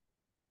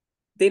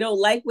 they don't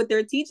like what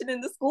they're teaching in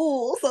the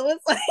school. So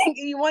it's like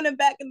you want them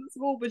back in the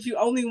school, but you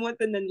only want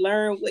them to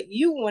learn what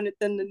you wanted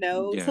them to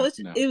know. Yeah, so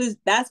no.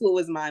 that's what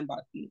was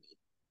mind-boggling.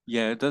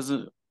 Yeah, it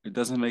doesn't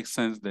make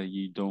sense that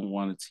you don't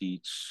want to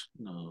teach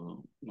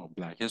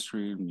Black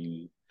history. I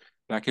mean,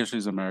 Black history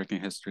is American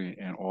history,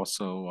 and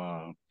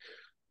also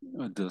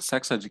the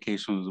sex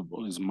education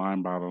is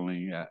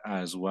mind-boggling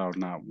as well.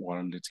 Not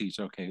wanting to teach,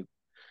 okay,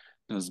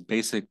 those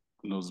basic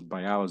those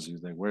biology,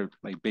 like where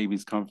like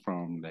babies come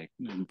from, like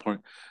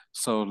important.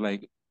 So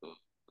like,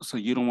 so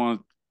you don't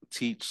want to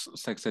teach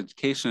sex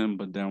education,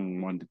 but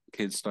then when the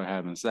kids start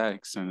having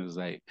sex, and it's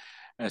like,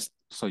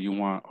 so you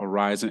want a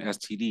rise in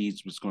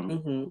STDs, which is going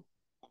to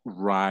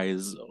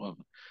rise of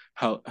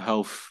health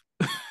health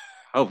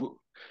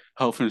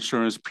health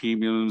insurance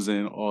premiums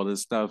and all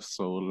this stuff.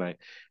 So like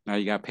now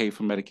you got to pay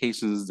for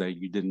medications that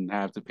you didn't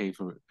have to pay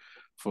for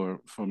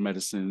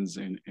medicines,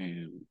 and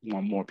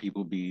want more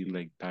people be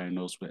like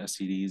diagnosed with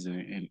STDs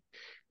and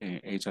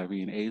HIV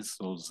and AIDS.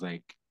 So it's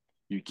like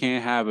you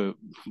can't have it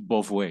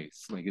both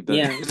ways. Like it,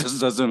 it just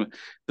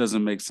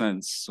doesn't make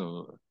sense.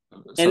 So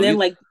and then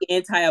like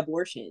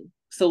anti-abortion.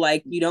 So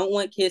like you don't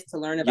want kids to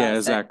learn about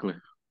exactly.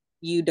 Sex.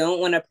 You don't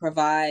want to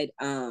provide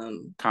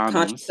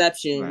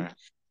contraception. Right.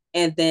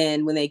 And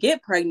then when they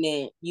get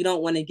pregnant, you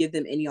don't want to give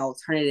them any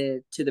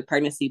alternative to the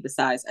pregnancy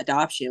besides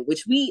adoption,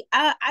 which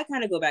I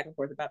kind of go back and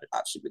forth about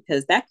adoption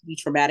because that could be a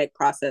traumatic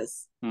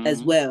process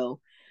as well.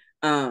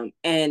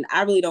 And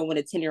I really don't want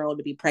a 10-year-old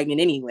to be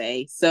pregnant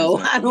anyway. So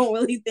I don't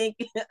really think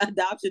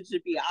adoption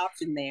should be an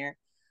option there.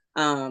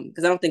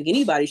 Because I don't think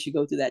anybody should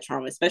go through that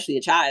trauma, especially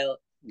a child.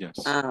 Yes.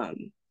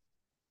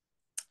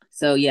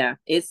 So yeah,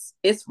 it's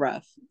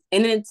rough.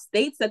 And in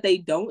states that they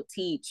don't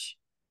teach,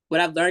 what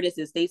I've learned is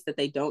in states that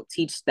they don't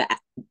teach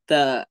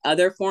the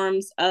other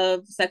forms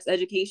of sex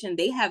education,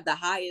 they have the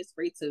highest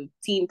rates of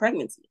teen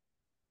pregnancy.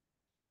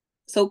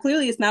 So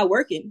clearly it's not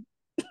working.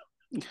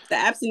 The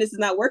abstinence is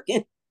not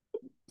working.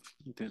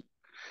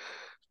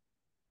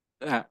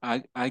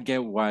 I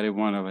get why they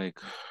want to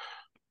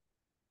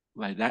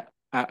like that.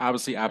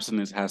 Obviously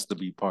abstinence has to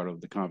be part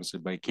of the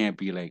conversation, but it can't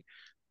be like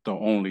the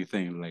only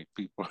thing. Like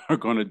people are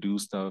going to do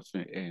stuff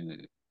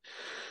and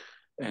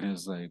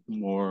it's like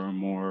more and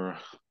more.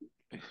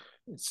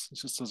 It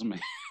just doesn't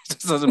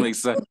make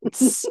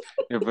sense.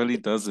 It really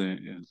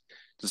doesn't.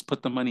 Just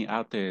put the money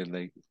out there.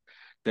 Like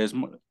there's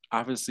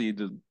obviously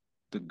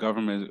the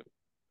government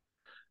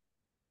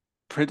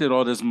printed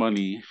all this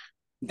money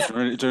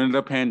during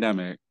the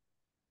pandemic,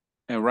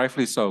 and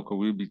rightfully so, because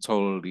we'd be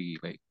totally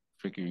like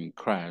freaking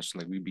crashed.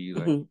 Like we'd be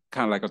like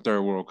kind of like a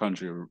third world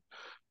country, or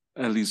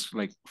at least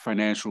like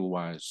financial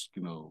wise,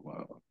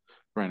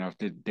 right now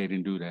they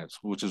didn't do that,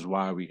 which is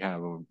why we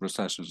have a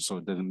recession. So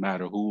it doesn't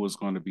matter who was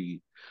going to be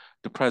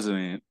the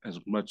president, as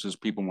much as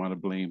people want to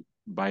blame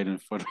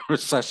Biden for the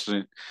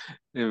recession.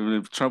 Even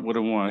if Trump would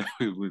have won,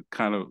 we would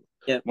kind of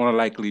more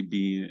likely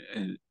be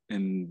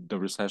in the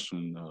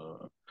recession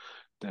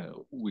that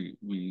we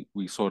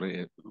sort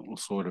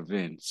of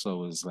in.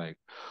 So it's like,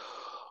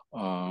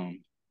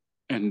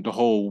 and the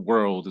whole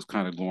world is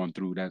kind of going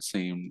through that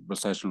same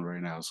recession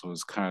right now. So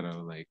it's kind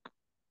of like,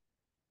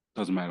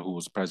 doesn't matter who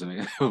was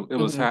president. It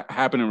was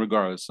happening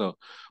regardless. So,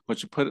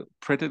 but you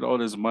printed all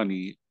this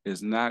money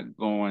is not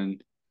going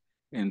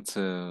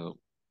into,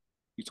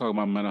 you talk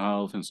about mental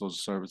health and social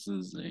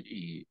services.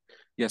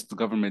 Yes, the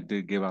government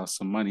did give out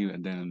some money,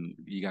 and then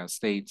you got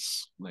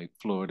states like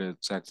Florida,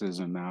 Texas,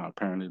 and now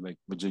apparently like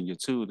Virginia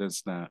too.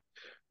 That's not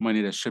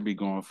money that should be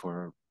going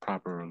for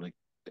proper like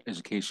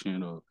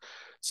education or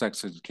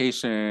sex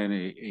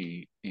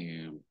education,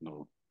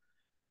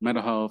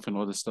 mental health and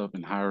all this stuff,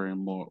 and hiring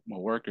more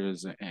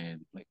workers,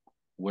 and like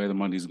where the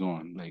money's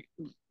going,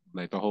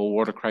 like the whole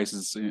water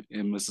crisis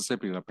in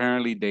Mississippi.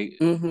 Apparently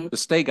the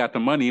state got the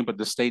money, but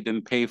the state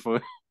didn't pay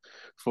for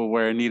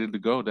where it needed to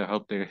go to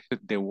help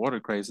their water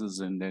crisis.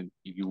 And then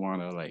you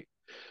want to like,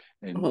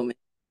 and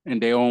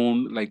they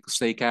own like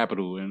state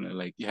capital, and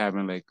like you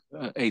having like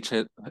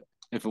if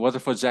it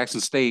wasn't for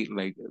Jackson State,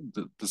 like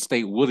the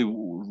state would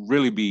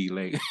really be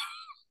like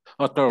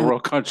a third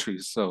world country.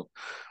 So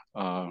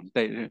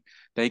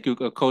Thank you,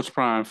 Coach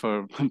Prime,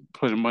 for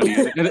putting money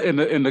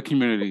in the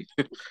community.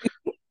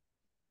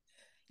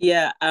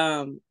 Yeah,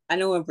 I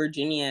know in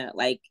Virginia,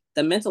 like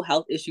the mental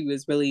health issue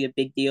is really a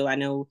big deal. I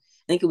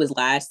think it was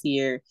last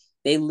year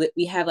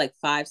we have like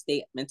 5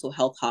 state mental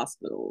health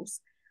hospitals.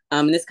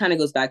 And this kind of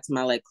goes back to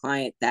my like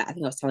client that I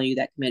think I was telling you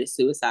that committed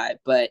suicide,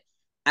 but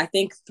I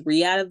think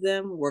 3 out of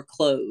them were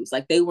closed.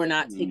 Like they were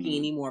not taking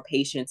any more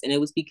patients, and it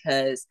was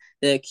because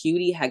the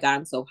acuity had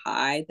gotten so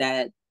high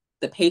that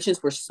the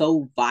patients were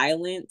so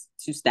violent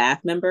to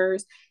staff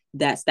members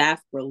that staff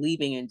were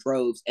leaving in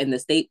droves and the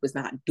state was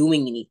not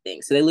doing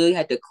anything. So they literally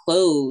had to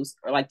close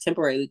or like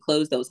temporarily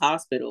close those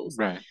hospitals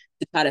Right.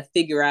 to try to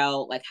figure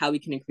out like how we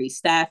can increase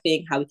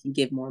staffing, how we can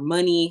give more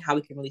money, how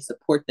we can really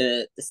support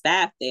the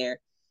staff there.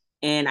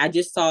 And I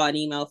just saw an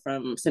email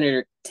from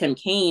Senator Tim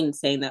Kaine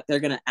saying that they're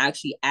going to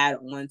actually add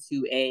on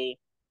to a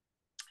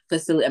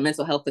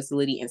mental health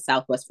facility in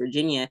Southwest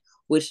Virginia,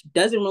 which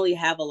doesn't really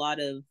have a lot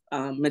of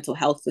mental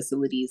health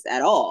facilities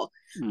at all.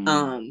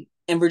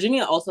 And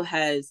Virginia also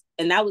has,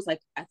 and that was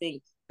like, I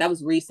think that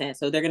was recent.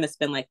 So they're going to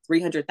spend like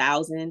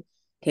 300,000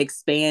 to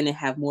expand and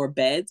have more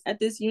beds at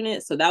this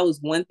unit. So that was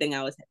one thing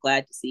I was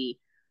glad to see.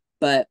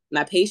 But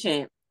my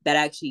patient that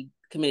actually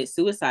committed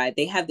suicide,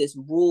 they have this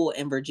rule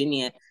in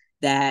Virginia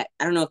that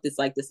I don't know if it's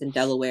like this in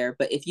Delaware,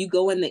 but if you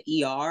go in the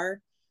ER,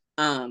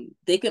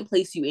 they can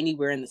place you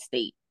anywhere in the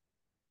state.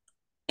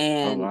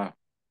 And wow.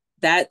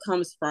 that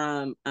comes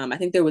from I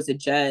think there was a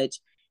judge,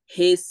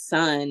 his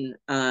son,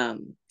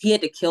 he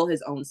had to kill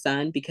his own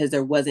son because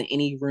there wasn't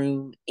any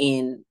room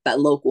in that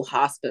local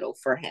hospital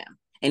for him,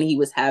 and he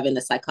was having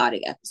a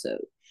psychotic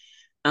episode.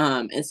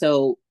 And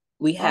so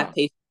we have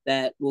patients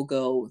that will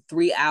go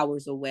 3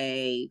 hours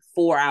away,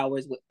 4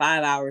 hours,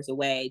 5 hours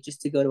away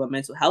just to go to a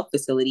mental health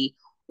facility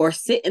or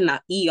sit in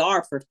the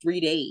ER for 3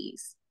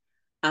 days,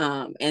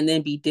 and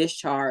then be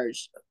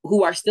discharged,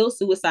 who are still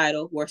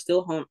suicidal, who are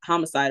still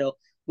homicidal,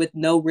 with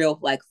no real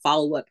like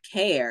follow-up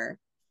care.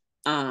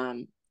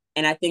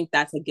 And I think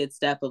that's a good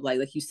step of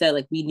like you said,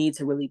 like we need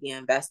to really be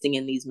investing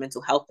in these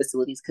mental health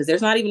facilities because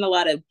there's not even a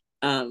lot of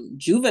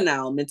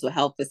juvenile mental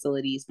health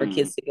facilities for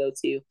kids to go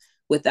to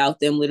without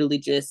them literally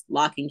just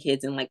locking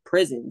kids in like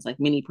prisons, like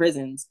mini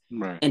prisons,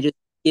 right, and just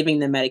giving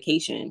them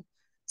medication.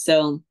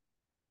 So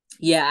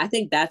yeah, I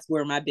think that's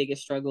where my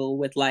biggest struggle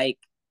with like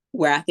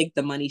where I think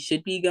the money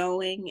should be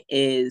going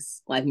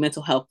is like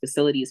mental health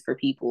facilities for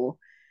people.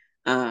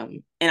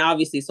 And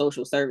obviously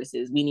social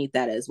services, we need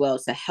that as well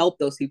to help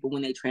those people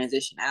when they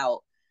transition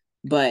out.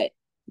 But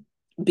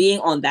being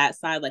on that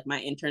side, like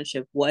my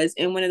internship was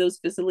in one of those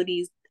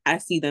facilities, I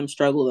see them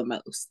struggle the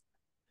most.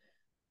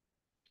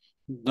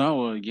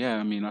 No, yeah,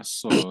 I mean, I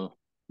saw,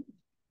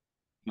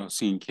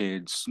 seeing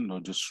kids,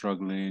 just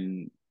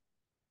struggling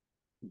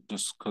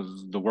just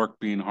because the work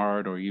being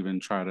hard, or even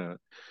trying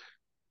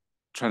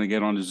to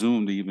get on the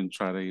Zoom to even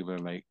try to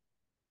even like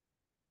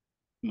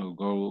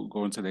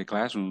go into their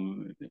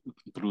classroom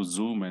through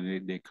Zoom,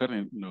 and they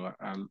couldn't.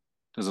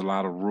 There's a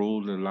lot of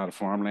rural, there's a lot of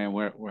farmland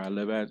where I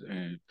live at,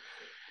 and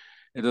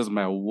it doesn't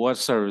matter what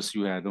service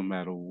you had, no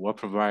matter what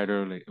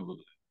provider, like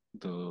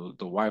the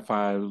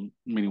Wi-Fi,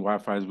 mini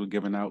Wi-Fi's were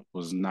giving out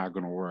was not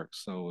going to work.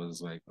 So it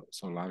was like,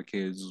 so a lot of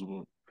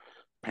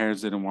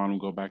parents didn't want to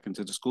go back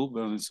into the school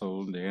building,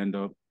 so they end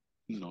up,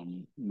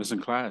 missing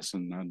class,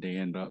 and they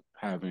end up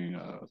having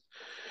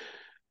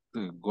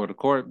to go to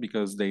court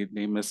because they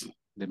missed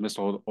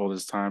all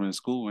this time in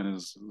school, and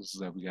it's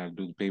that we got to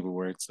do the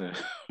paperwork to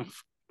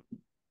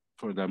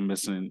for them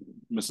missing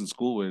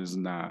school is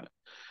not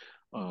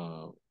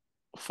uh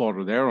fault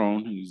of their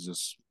own. He's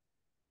just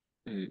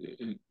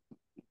it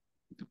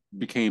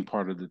became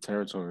part of the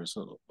territory.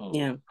 So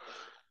Yeah.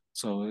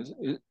 so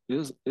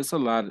it's a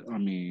lot. I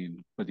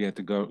mean, but yet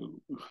the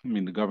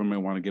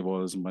government want to give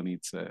all this money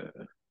to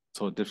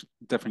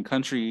different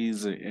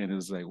countries, and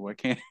it's like, why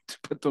can't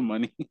put the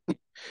money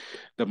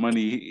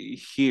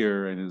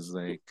here, and it's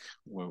like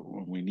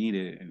when we need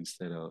it,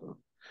 instead of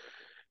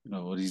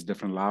these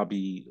different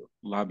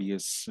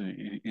lobbyists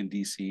in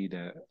DC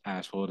that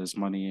ask for all this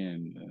money,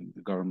 and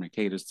the government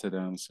caters to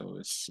them. So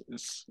it's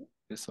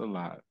a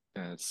lot.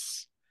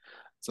 It's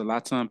a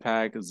lot to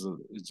unpack. It's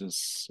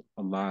just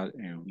a lot,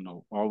 and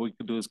all we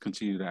can do is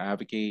continue to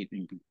advocate,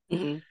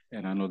 and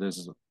I know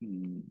there's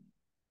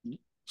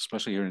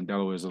especially here in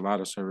Delaware, there's a lot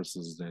of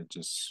services that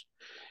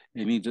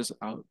they need just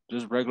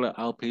regular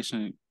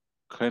outpatient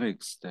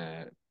clinics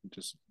that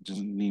just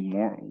need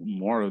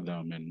more of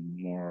them, and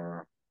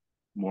more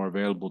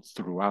available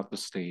throughout the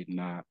state,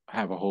 not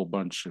have a whole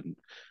bunch. And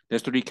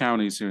there's 3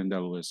 counties here in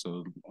Delaware,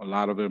 so a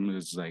lot of them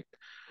is like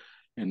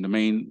in the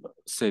main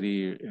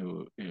city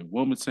in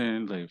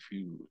Wilmington. Like if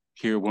you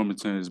hear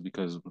Wilmington, is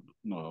because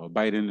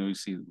Biden, you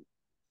see.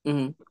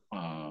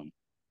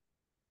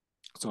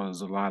 So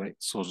there's a lot of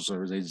social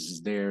service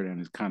agencies there, and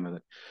it's kind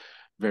of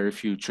very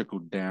few trickle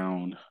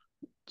down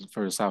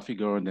for South you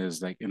go, and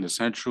there's like in the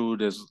central,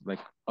 there's like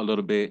a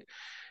little bit,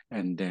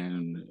 and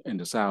then in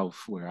the south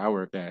where I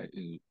work at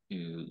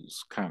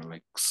is kind of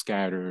like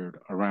scattered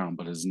around,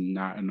 but it's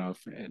not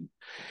enough. And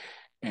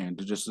and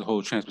just the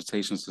whole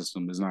transportation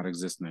system is not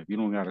existing. If you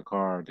don't got a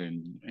car,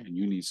 then and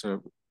you need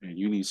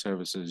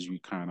services, you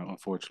kind of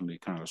unfortunately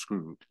kind of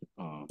screwed.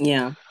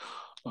 Yeah.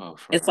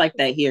 It's like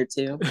that here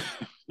too.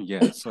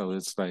 Yeah, so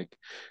it's like,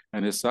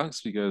 and it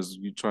sucks because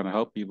you're trying to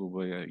help people,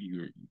 but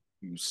you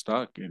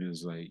stuck, and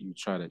it's like you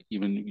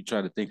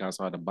try to think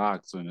outside the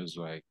box, and it's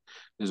like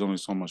there's only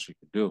so much you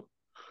can do.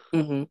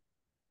 Hmm.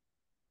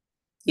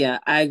 Yeah,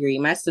 I agree.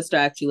 My sister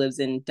actually lives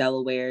in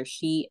Delaware.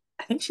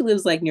 I think she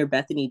lives like near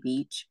Bethany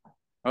Beach.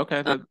 Okay,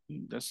 Um,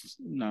 that's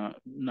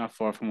not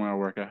far from where I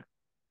work at.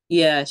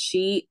 yeah,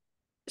 she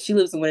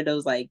lives in one of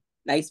those like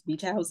nice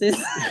beach houses.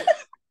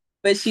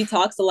 But she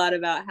talks a lot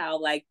about how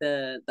like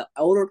the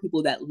older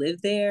people that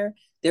live there,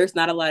 there's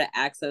not a lot of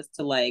access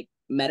to like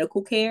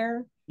medical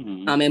care.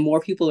 Hmm. And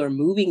more people are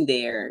moving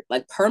there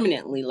like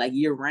permanently, like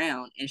year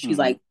round. And she's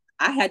Hmm. like,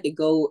 I had to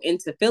go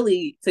into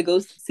Philly to go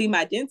see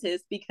my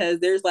dentist because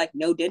there's like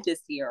no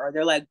dentist here, or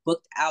they're like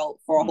booked out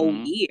for a whole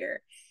Hmm.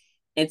 year.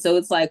 And so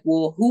it's like,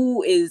 well,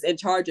 who is in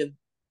charge of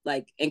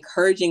like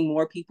encouraging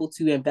more people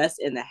to invest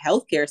in the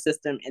healthcare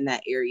system in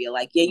that area?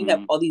 Like, yeah, you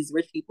have Hmm. all these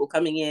rich people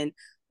coming in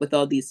with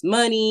all this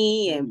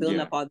money and building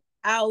up Yeah, all the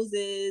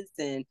houses,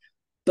 and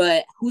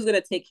but who's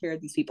gonna take care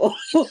of these people?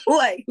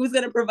 Like, who's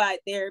gonna provide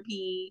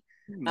therapy?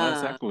 no, Um,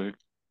 exactly.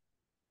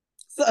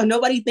 so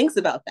nobody thinks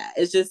about that.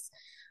 It's just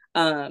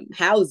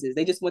houses.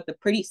 They just want the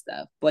pretty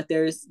stuff, but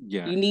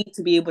Yeah, you need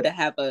to be able to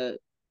have a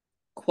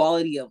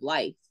quality of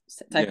life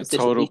type yeah. of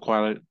situation.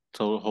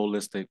 Total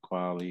holistic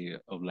quality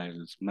of life.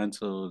 It's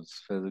mental,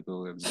 it's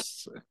physical,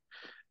 it's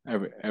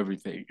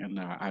everything. And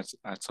I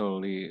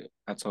totally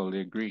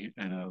agree.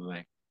 And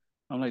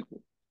I'm like,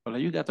 well,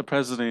 you got the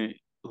president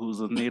who's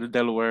a native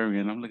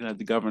Delawarean. I'm looking at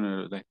the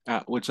governor, like,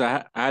 which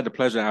I had the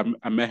pleasure.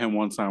 I met him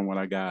one time when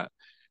I got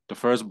the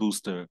first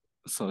booster.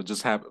 So it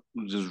just happened,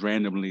 just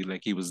randomly,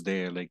 like he was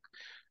there, like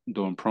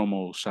doing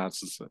promo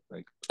shots and stuff.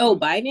 Like Oh,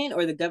 Biden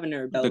or the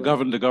governor of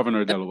Delaware? the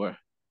governor of Delaware.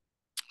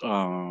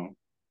 Um,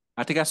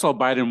 I think I saw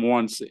Biden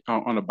once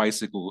on a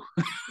bicycle.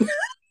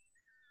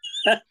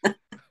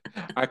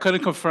 I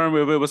couldn't confirm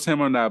if it was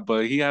him or not,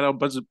 but he had a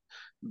bunch of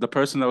the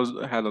person that was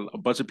had a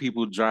bunch of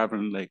people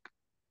driving like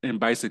in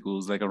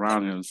bicycles like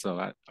around him. So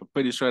I'm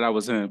pretty sure that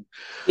was him.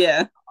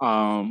 Yeah.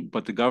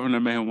 But the governor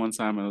met him one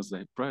time and I was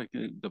like, bro,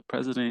 the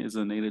president is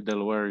a native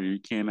Delaware. You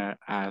can't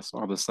ask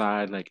on the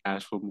side, like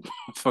ask for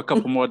for a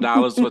couple more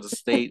dollars for the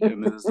state.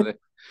 And it's like,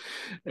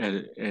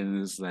 and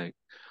it's like,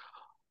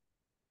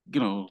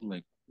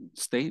 like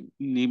state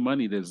need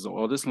money. There's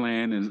all this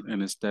land,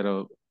 and instead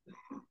of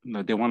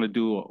they want to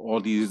do all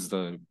these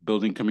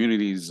building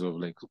communities of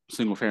like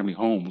single family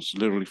homes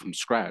literally from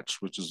scratch,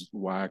 which is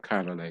why I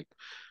kind of like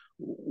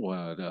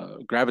what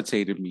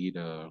gravitated me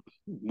to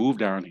move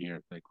down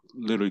here. Like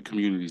literally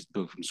communities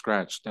built from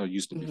scratch that Mhm.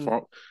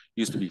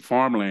 used to be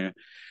farmland,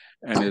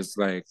 and it's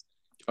like,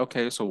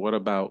 okay, so what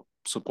about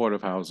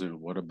supportive housing?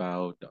 What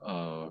about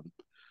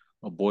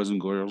a boys and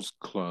girls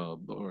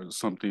club or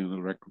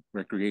something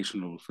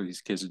recreational for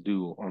these kids to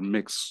do, or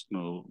mix,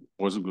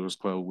 boys and girls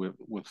club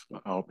with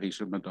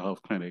outpatient mental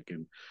health clinic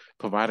and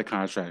provide a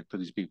contract to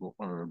these people,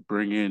 or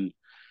bring in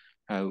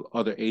have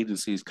other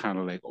agencies kind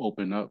of like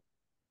open up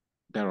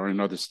that are in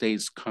other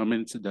states come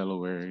into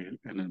Delaware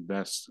and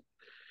invest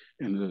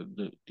in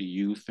the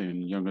youth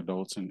and young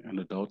adults and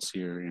adults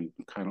here and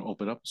kind of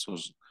open up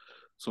social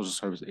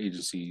service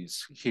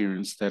agencies here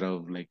instead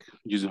of like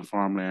using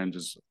farmland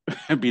just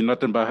be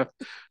nothing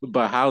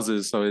but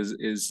houses. So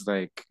it's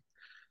like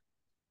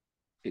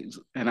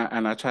and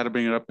I try to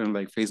bring it up in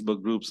like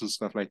Facebook groups and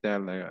stuff like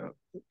that. Like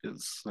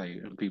it's like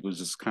and people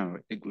just kind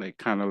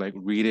of like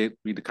read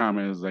the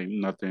comments like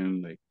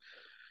nothing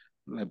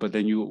like but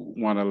then you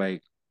want to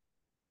like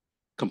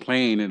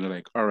complain and they're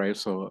like, all right,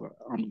 so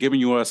I'm giving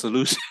you a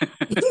solution,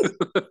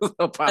 a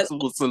But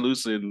possible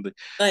solution to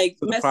like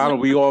the messing problem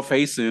around. we all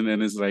facing,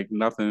 and it's like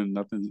nothing,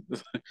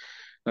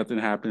 nothing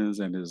happens,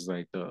 and it's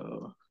like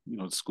the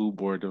school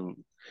board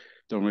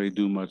don't really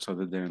do much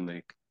other than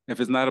like if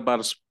it's not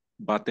about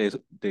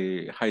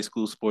the high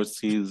school sports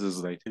teams,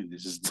 is like they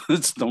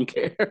just don't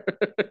care.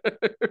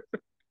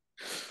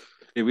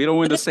 If we don't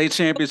win the state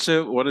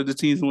championship, one of the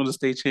teams win the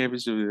state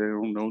championship, they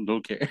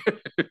don't care.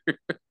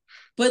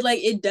 But like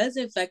it does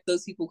affect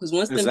those people because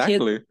once them kids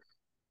Exactly.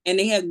 and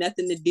they have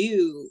nothing to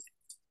do,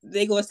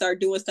 they gonna start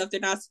doing stuff they're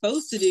not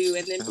supposed to do,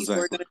 and then people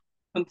are Exactly. gonna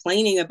be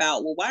complaining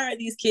about, well, why are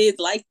these kids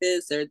like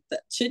this, or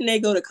shouldn't they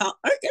go to college?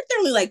 Aren't there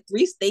only like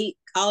 3 state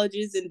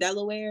colleges in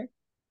Delaware?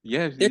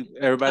 Yeah, There's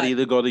everybody like,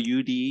 either go to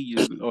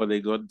UD or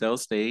they go to Dell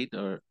State,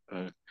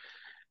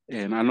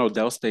 and I know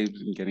Dell State's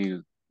been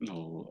getting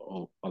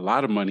a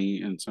lot of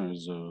money in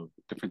terms of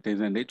different things,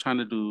 and they're trying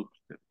to do.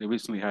 They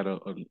recently had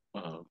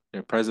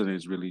their president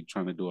is really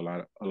trying to do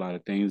a lot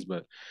of things,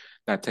 but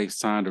that takes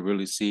time to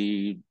really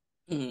see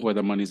mm-hmm. where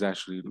the money's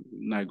actually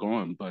not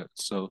going. But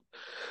so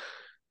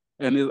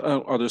and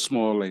other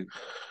small like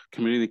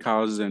community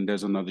colleges, and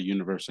there's another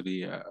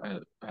university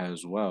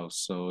as well.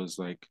 So it's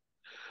like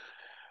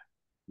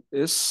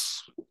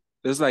it's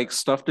like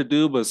stuff to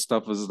do, but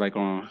stuff is like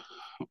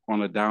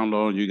on a down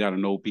low, you got to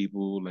know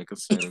people. Like I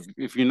said,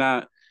 if you're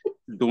not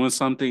doing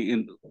something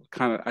in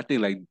kind of, I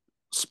think like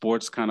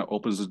sports kind of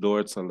opens the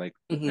door to like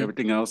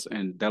everything else.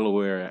 And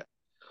Delaware,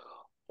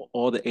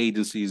 all the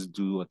agencies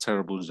do a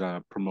terrible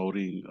job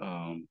promoting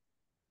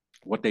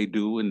what they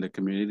do in the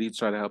community to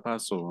try to help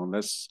out. So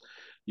unless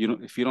you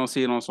don't, if you don't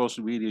see it on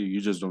social media, you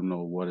just don't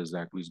know what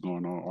exactly is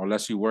going on. Or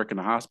unless you work in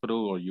a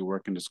hospital or you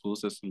work in the school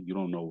system, you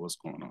don't know what's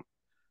going on.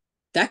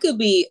 That could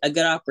be a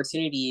good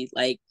opportunity,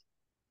 like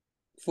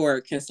for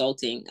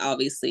consulting,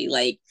 obviously,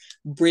 like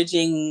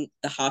bridging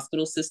the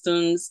hospital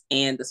systems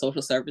and the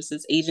social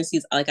services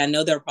agencies. Like I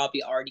know they're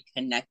probably already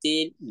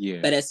connected,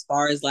 Yeah. but as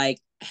far as like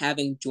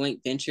having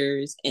joint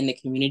ventures in the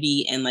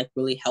community and like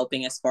really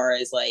helping as far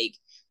as like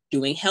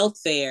doing health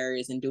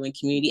fairs and doing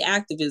community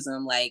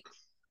activism, like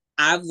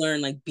I've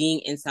learned like being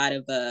inside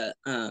of a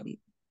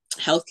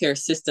healthcare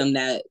system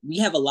that we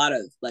have a lot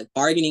of like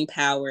bargaining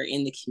power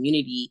in the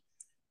community,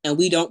 and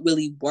we don't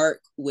really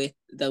work with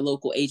the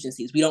local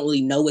agencies. We don't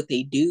really know what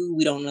they do.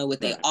 We don't know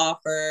what they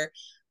offer,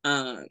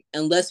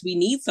 unless we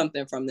need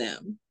something from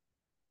them.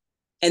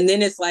 And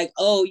then it's like,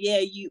 oh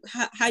yeah,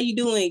 how you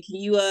doing? Can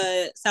you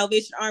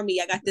Salvation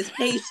Army? I got this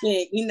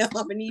patient. You know, I'm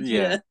gonna need you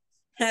to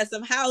have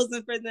some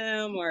housing for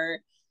them. Or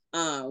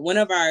one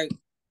of our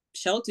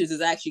shelters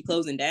is actually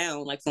closing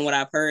down. Like from what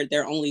I've heard,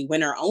 they're only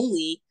winter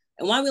only.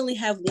 And why we only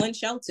have one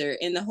shelter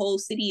in the whole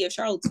city of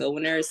Charlottesville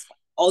when there's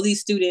all these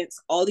students,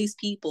 all these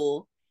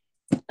people?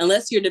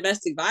 Unless you're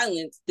domestic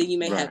violence, then you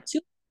may have two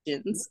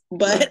options.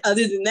 But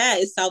other than that,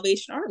 it's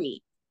Salvation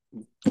Army.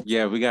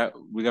 Yeah, we got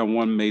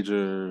one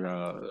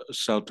major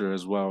shelter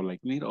as well.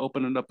 Like, we need to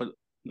open it up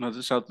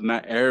another shelter.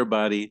 Not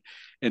everybody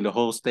in the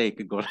whole state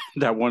could go to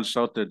that one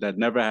shelter that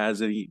never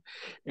has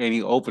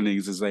any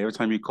openings. It's like every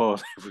time you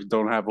call, if we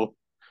don't have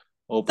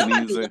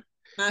openings. Somebody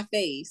my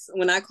face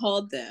when I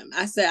called them.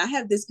 I said, I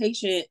have this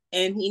patient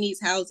and he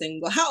needs housing.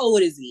 Well, how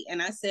old is he?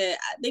 And I said,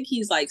 I think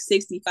he's like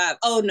 65.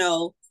 Oh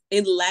no.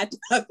 It laughed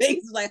my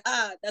face like,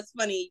 that's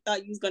funny.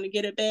 Thought you was gonna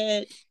get a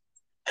bed.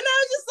 And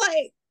I was just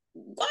like,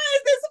 why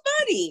is this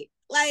funny?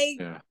 Like,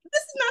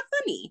 this is not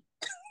funny.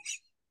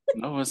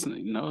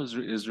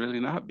 It's really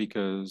not,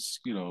 because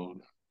a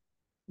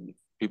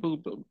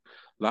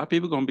lot of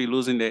people gonna be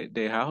losing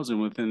their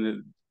housing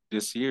within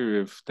this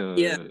year if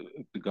the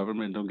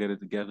government don't get it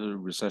together.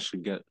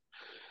 Recession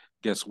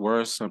gets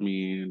worse. I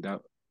mean, that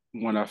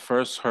when I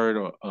first heard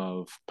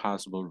of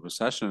possible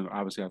recession,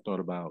 obviously I thought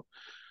about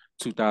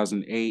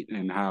 2008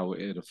 and how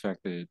it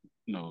affected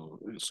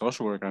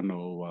social work. I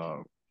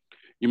know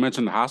you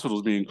mentioned the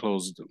hospitals being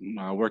closed.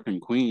 I worked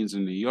in Queens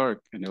in New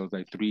York, and there was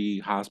like 3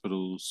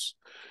 hospitals,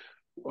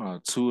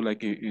 two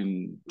like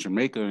in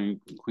Jamaica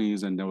in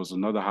Queens, and there was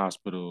another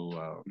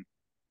hospital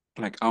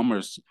like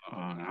Elmer's,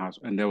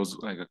 and there was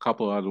like a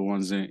couple other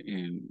ones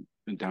in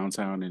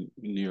downtown in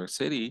New York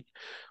City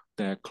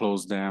that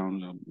closed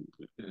down.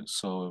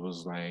 So it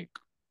was like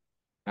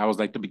that was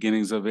like the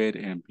beginnings of it,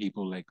 and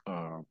people like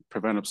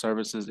preventive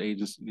services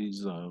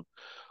agencies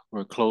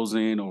were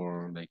closing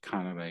or like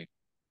kind of like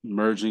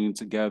merging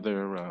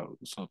together.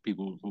 So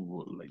people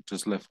who like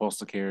just left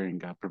foster care and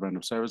got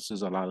preventive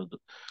services, a lot of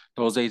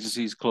those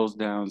agencies closed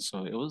down.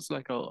 So it was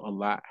like a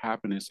lot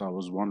happening. So I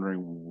was wondering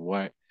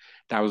what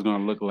that was going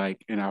to look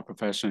like in our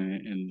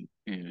profession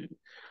and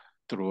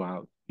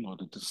throughout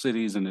the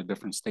cities and the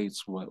different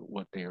states,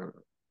 what they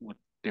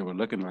were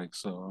looking like.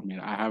 So I mean,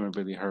 I haven't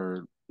really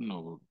heard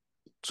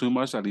too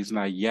much, at least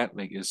not yet.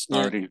 Like, it's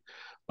starting.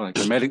 But like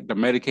the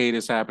Medicaid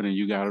is happening.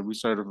 You got to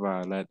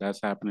recertify that's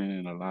happening,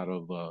 and a lot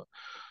of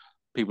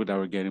people that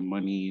were getting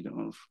money,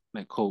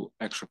 like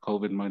extra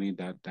COVID money,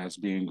 that's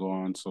being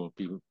gone. So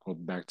people go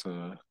back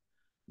to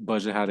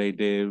budget how they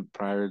did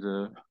prior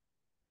to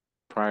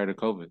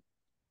COVID.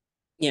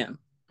 Yeah.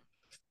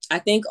 I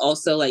think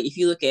also, like, if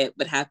you look at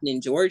what happened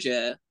in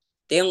Georgia,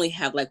 they only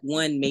have like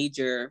one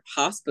major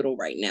hospital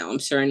right now, I'm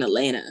sure, in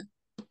Atlanta.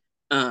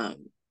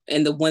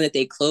 And the one that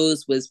they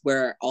closed was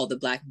where all the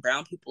Black and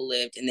brown people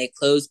lived, and they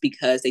closed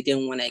because they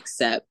didn't want to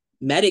accept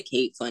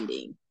Medicaid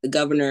funding. The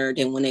governor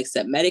didn't want to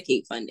accept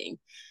Medicaid funding.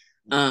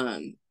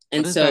 And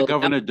what is that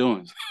governor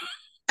doing?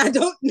 I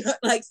don't know,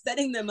 like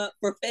setting them up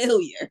for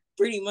failure,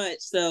 pretty much.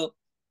 So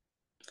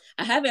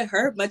I haven't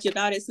heard much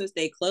about it since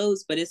they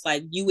closed, but it's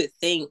like you would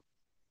think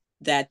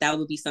that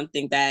would be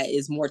something that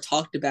is more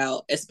talked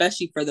about,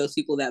 especially for those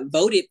people that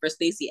voted for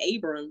Stacey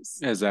Abrams.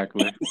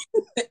 Exactly.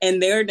 And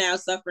they're now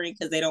suffering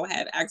because they don't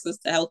have access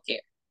to healthcare.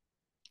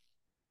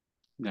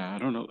 Yeah, I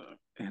don't know.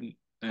 And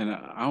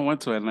I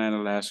went to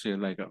Atlanta last year.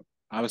 Like,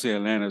 obviously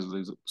Atlanta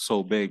is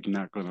so big, you're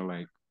not gonna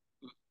like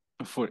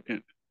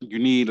you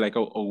need like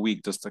a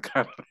week just to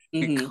kind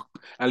of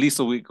at least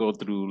a week go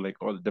through like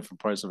all the different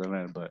parts of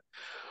Atlanta, but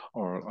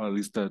or at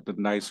least the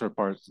nicer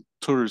parts,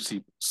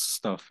 touristy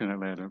stuff in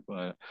Atlanta.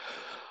 But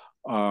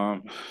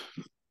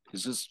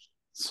it's just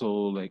so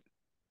like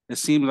it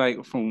seemed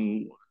like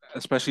from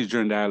especially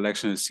during that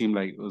election, it seemed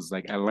like it was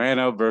like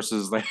Atlanta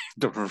versus like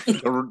the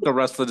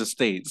rest of the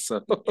states.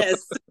 So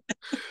yes,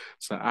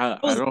 so I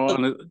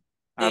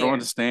don't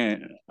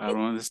understand. I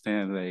don't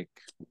understand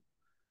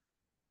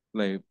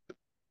like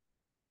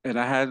and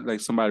I had like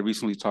somebody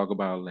recently talk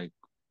about like,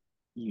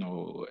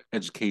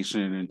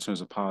 education in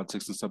terms of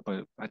politics and stuff,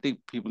 but I think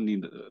people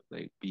need to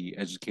like be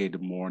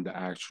educated more on the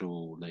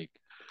actual like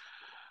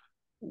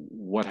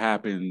what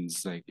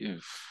happens like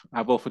if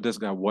I vote for this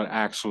guy, what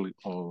actually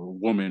or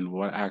woman,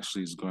 what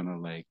actually is gonna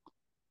like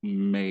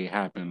may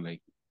happen.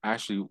 Like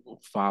actually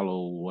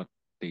follow what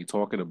they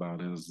talking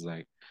about is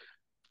like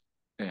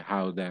and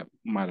how that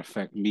might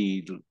affect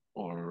me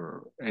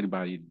or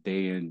anybody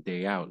day in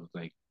day out.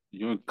 Like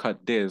you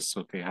cut this,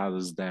 okay? How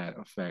does that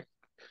affect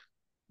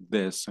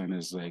this? And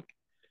it's like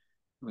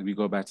let me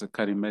go back to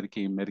cutting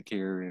Medicaid,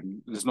 Medicare,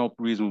 and there's no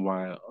reason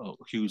why a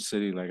huge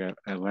city like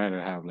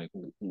Atlanta have like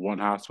one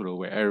hospital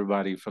where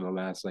everybody for the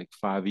last like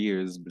 5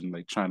 years been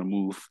like trying to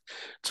move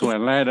to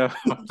Atlanta,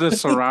 the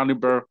surrounding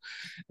borough,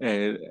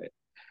 and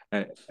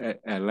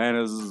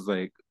Atlanta's is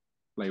like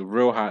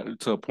real hot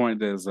to a point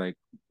that's like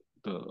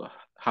the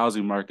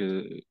housing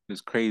market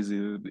is crazy.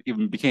 It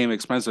even became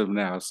expensive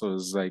now, so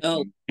it's like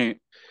Oh,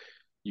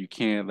 you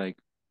can't like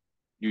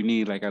you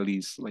need like at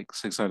least like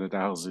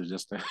 600,000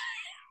 just to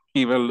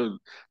even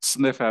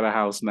sniff at a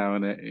house now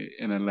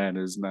in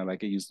Atlanta. It's not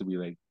like it used to be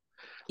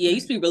yeah, it used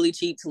like to be really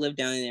cheap to live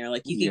down in there.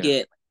 Like you could yeah,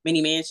 get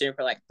mini mansion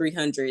for like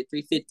 300,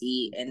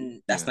 350,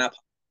 and that's yeah, not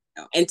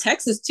possible. And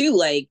Texas too,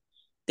 like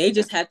they yeah.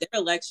 just had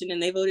their election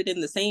and they voted in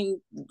the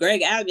same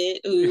Greg Abbott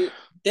who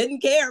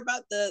didn't care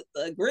about the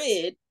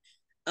grid.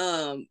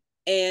 Um,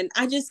 and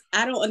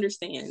I don't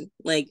understand.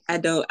 Like I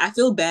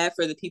feel bad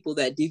for the people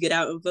that do get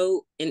out and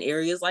vote in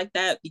areas like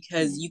that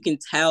because you can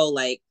tell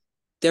like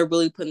they're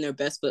really putting their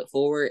best foot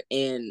forward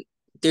and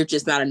they're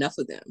just not enough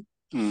of them.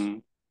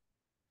 Mm.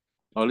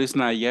 Or at least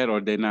not yet,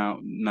 or they're not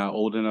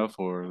old enough,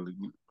 or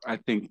I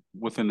think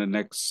within the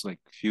next like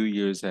few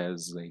years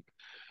has like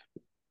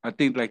I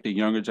think like the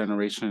younger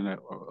generation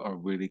are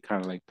really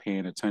kind of like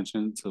paying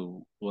attention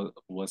to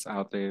what's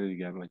out there.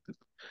 You got like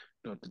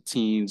the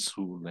teens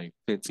who like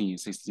 15,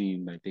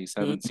 16, like they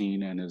Mm-hmm.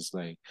 17, and it's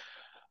like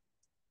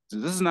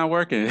this is not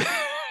working.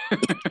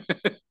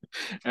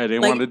 And they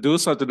want Like to do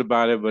something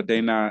about it, but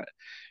they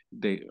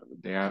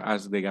they are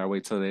as they gotta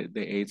wait till they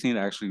 18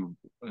 to actually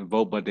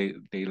vote, but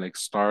they like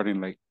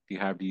starting like they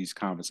have these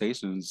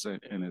conversations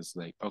and it's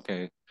like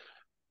okay,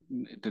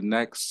 the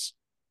next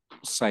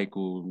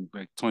cycle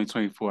like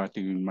 2024, I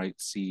think we might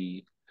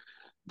see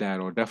that,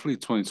 or definitely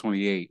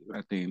 2028.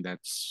 I think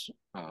that's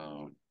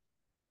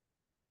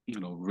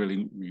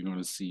really you're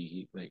gonna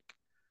see like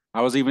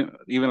I was even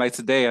like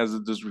today as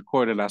it just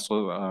recorded, I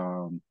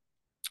saw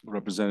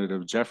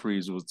Representative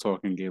Jeffries was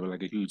talking, gave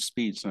like a huge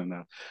speech, and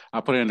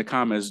I put it in the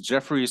comments.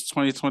 Jeffries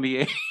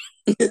 2028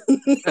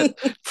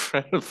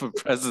 for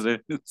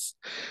president. It's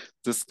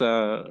just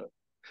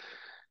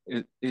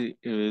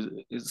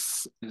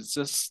it's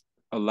just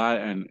a lot,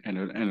 and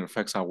it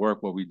affects our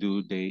work, what we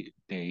do day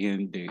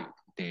in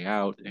day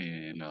out,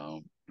 and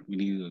we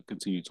need to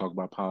continue to talk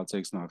about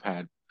politics. And I've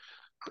had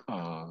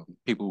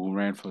people who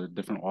ran for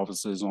different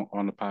offices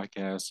on the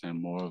podcast,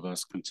 and more of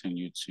us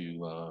continue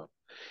to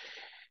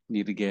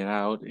need to get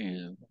out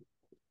and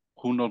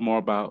who knows more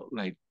about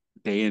like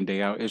day in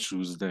day out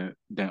issues than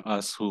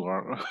us who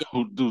are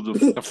who do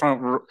the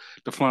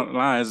front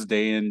lines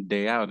day in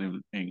day out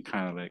and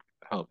kind of like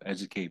help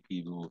educate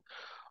people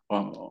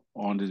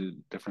on the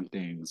different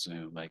things.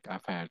 And like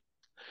I've had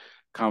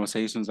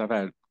conversations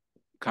with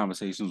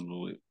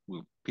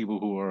people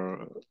who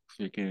are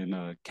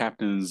freaking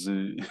captains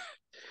in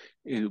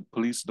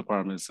police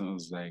departments, and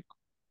it's like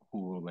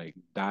who are like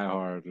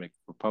diehard like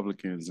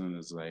Republicans, and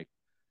it's like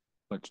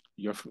but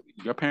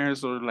your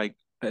parents are like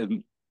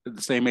the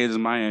same age as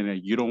mine,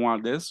 and you don't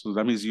want this, so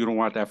that means you don't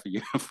want that for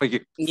you for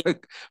your yeah,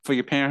 for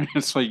your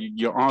parents, for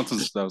your aunts and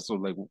stuff. So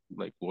like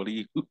what are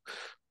you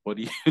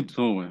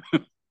doing?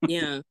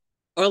 yeah.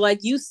 Or like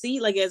you see,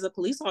 like as a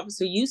police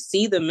officer, you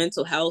see the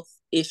mental health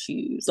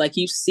issues. Like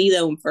you see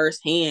them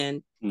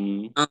firsthand.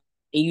 Mm, And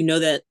you know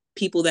that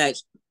people that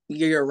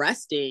you're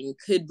arresting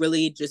could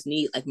really just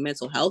need like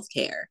mental health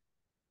care.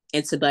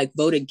 And to like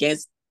vote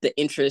against the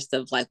interest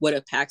of like what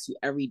impacts you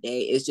every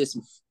day is just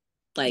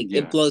like it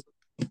yeah, blows.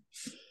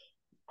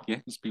 yeah,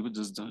 because people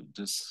just don't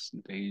just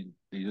they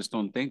just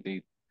don't think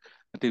they.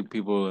 I think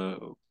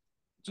people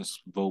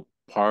just vote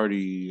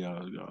party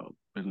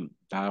and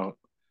die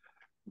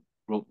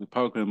vote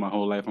Republican my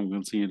whole life. I'm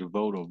going to continue to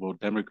vote or vote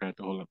Democrat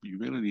the whole life. You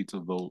really need to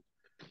vote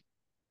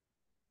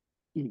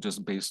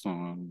just based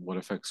on what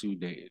affects you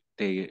day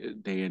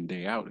in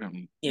day out.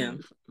 And Yeah.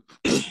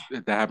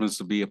 if that happens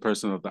to be a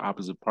person of the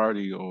opposite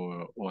party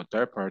or a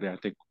third party, I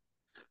think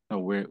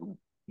we're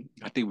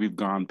I think we've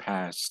gone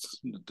past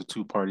the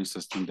two party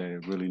system that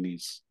it really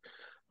needs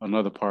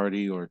another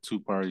party or two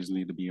parties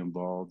need to be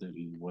involved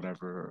in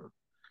whatever.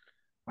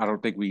 I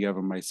don't think we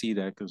ever might see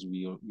that because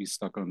we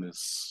stuck on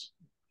this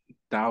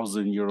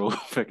 1,000-year-old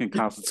freaking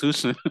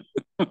constitution.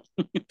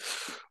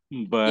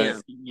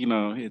 But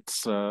Yeah.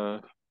 it's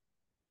a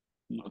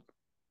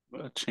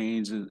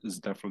change is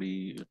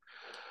definitely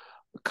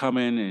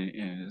coming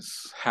and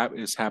it's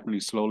happening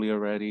slowly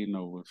already.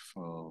 With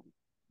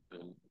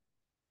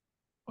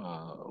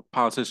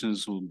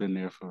politicians who've been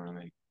there for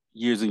like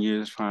years and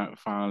years,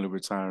 finally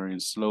retiring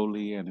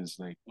slowly, and it's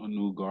like a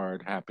new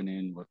guard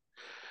happening, but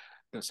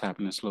that's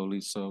happening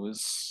slowly. So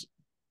it's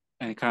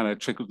and kind of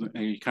trickles,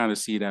 and you kind of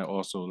see that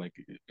also like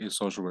in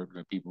social work,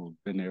 that people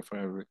been there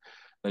forever.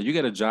 Like you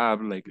get a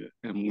job like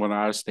in one of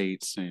our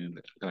states, and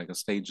like a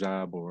state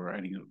job or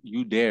any,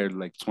 you there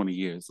like 20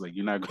 years. Like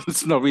you're not.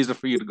 There's no reason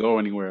for you to go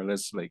anywhere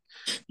unless like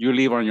you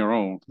leave on your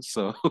own.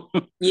 So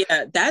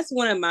Yeah, that's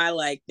one of my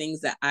like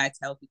things that I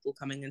tell people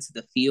coming into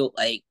the field.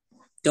 Like,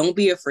 don't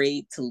be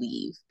afraid to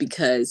leave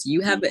because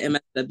you have an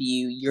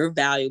MSW, you're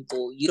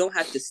valuable. You don't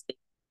have to stay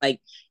like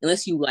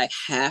unless you like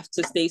have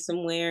to stay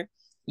somewhere,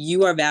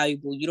 you are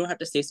valuable. You don't have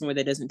to stay somewhere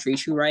that doesn't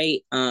treat you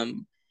right.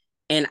 And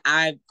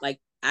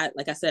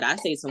like I said, I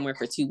stayed somewhere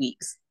for 2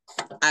 weeks.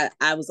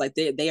 I was like,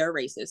 they are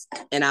racist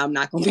and I'm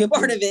not gonna be a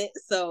part of it.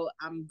 So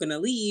I'm gonna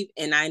leave.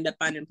 And I end up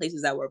finding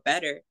places that were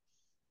better.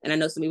 And I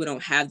know some people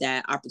don't have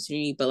that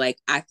opportunity, but like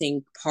I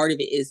think part of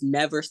it is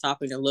never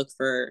stopping to look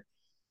for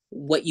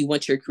what you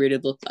want your career to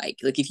look like.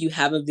 Like if you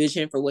have a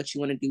vision for what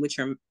you want to do with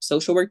your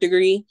social work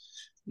degree,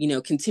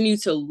 continue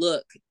to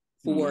look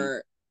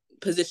for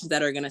positions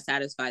that are going to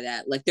satisfy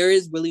that. Like there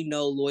is really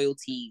no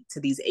loyalty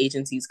to these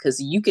agencies because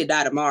you could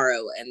die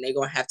tomorrow and they're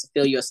going to have to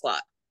fill your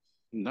slot.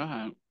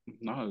 no,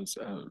 no, it's,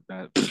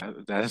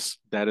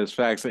 that is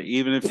facts. Like,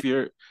 even if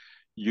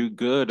you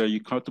good or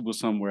you comfortable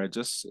somewhere,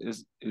 just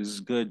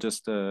is good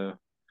just to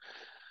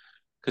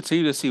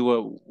continue to see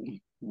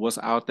what's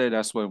out there.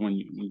 That's why when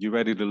you're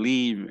ready to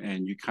leave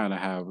and you kind of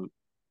have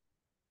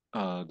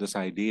this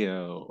idea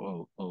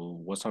of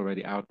what's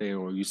already out there,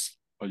 or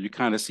you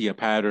kind of see a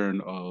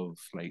pattern of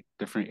like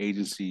different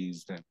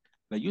agencies that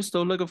like you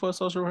still looking for a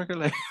social worker,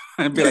 like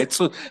and be like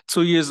 2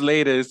 years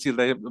later, it's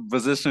like the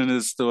position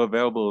is still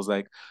available. It's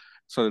like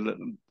so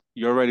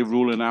you're already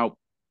ruling out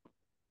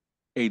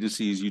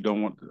agencies you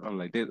don't want.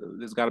 Like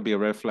there's got to be a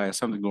red flag,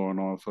 something going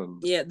on for.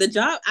 Yeah, the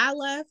job I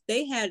left,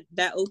 they had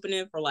that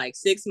opening for like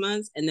 6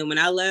 months, and then when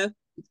I left,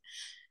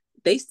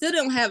 they still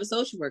don't have a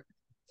social worker.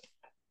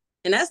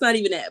 And that's not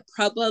even a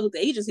public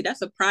agency,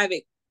 that's a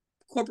private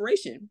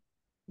corporation.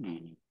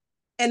 Mm.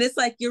 And it's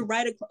like you're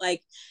right,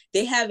 like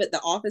they have it,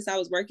 the office I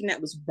was working at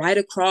was right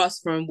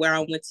across from where I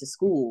went to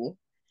school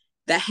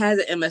that has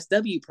an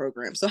MSW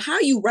program. So how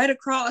are you right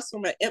across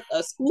from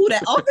a school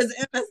that offers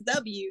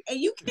MSW and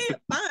you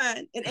can't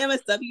find an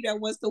MSW that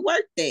wants to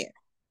work there?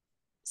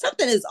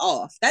 Something is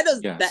off. That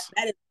is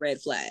a red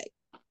flag.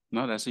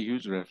 No, that's a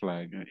huge red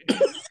flag.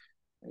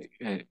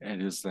 And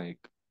it's like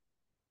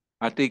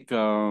I think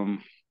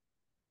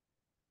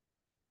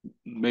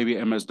maybe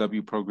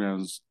MSW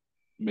programs,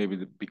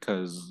 maybe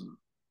because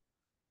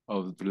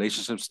of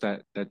relationships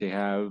that they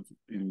have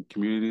in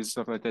communities,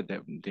 stuff like that,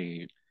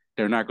 that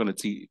they're not going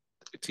to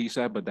teach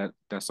that, but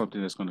that's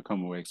something that's going to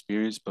come with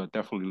experience. But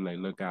definitely like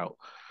look out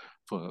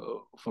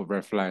for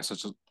red flags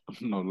such as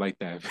like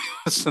that.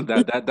 So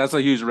that's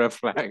a huge red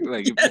flag.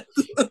 Like yes.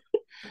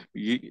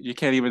 You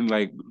can't even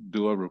like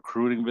do a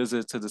recruiting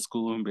visit to the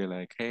school and be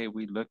like, hey,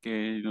 we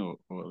looking,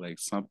 or like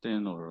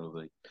something, or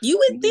like you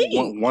would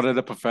think one of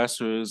the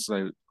professors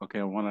like, okay,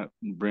 I want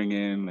to bring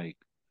in like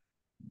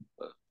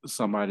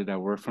somebody that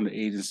worked from the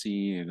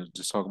agency and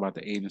just talk about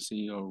the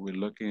agency, or we're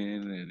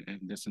looking and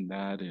this and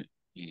that, and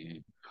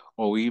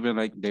or even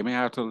like they may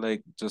have to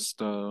like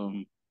just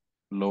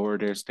lower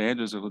their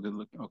standards. Or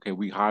look, okay,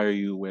 we hire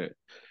you with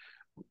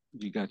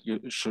you got your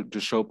to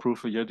show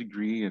proof of your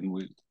degree, and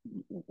we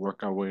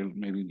work our way,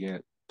 maybe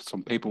get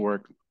some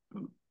paperwork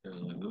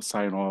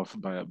sign off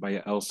by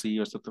your LC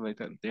or something like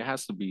that. There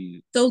has to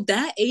be. So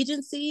that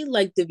agency,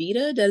 like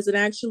DaVita, doesn't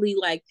actually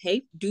like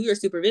do your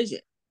supervision.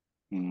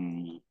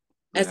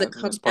 As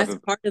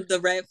part of the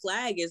red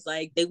flag is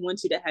like they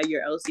want you to have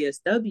your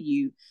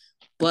LCSW,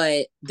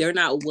 but they're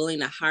not willing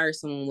to hire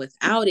someone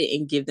without it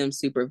and give them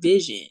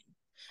supervision.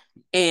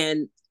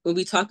 And when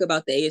we talk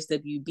about the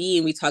ASWB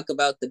and we talk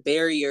about the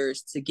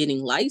barriers to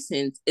getting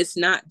licensed, it's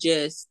not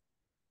just,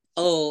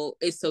 oh,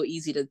 it's so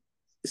easy to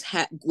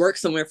work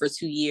somewhere for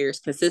 2 years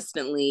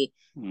consistently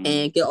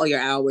and get all your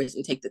hours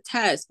and take the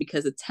test,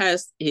 because the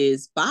test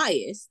is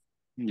biased.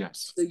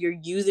 Yes. So you're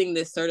using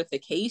this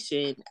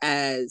certification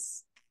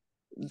as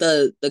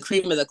the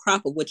cream of the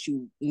crop of what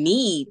you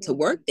need to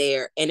work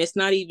there, and it's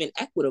not even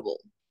equitable.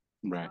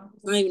 Right.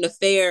 It's not even a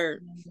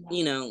fair,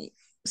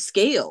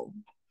 scale.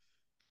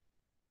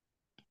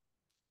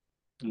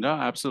 No,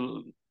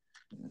 absolutely.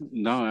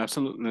 No,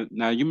 absolutely.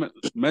 Now you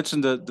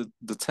mentioned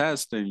the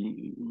test, and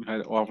you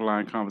had an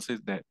offline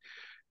conversation that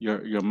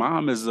your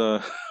mom is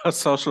a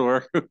social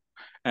worker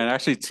and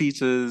actually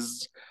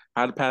teaches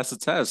how to pass the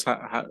test.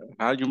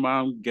 How your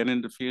mom get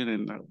into field,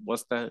 and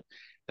what's that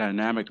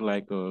dynamic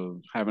like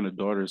of having a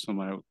daughter,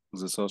 somebody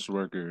who's a social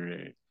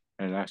worker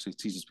and actually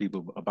teaches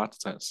people about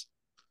the test?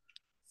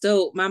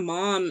 So my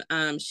mom,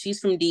 she's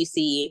from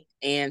DC,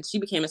 and she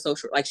became a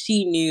social, like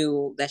she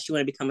knew that she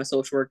wanted to become a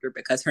social worker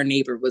because her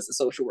neighbor was a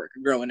social worker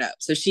growing up.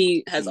 So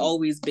she has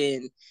always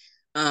been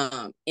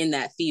in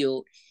that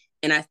field.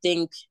 And I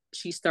think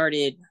she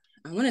started,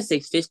 I want to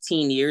say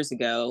 15 years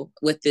ago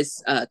with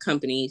this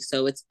company.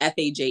 So it's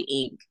FAJ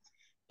Inc.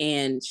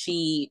 And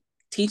she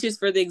teaches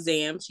for the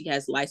exam. She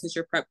has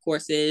licensure prep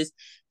courses.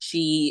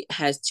 She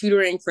has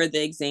tutoring for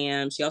the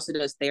exam. She also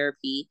does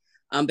therapy.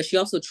 But she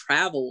also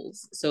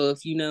travels. So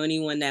if you know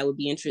anyone that would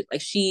be interested,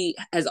 like she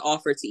has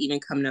offered to even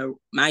come to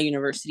my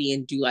university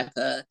and do like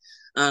a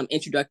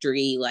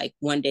introductory, like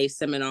 1 day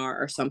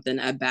seminar or something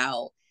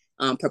about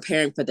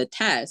preparing for the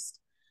test.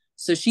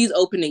 So she's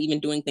open to even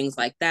doing things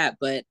like that.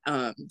 But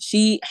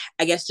she,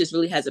 I guess, just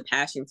really has a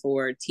passion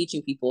for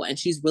teaching people, and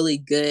she's really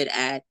good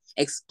at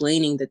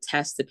explaining the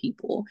test to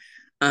people.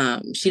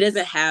 She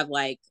doesn't have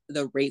like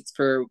the rates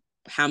for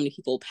how many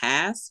people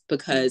pass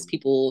because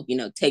people,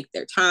 take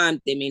their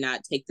time. They may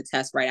not take the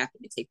test right after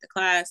they take the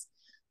class.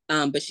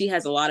 But she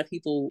has a lot of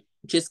people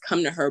just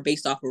come to her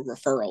based off of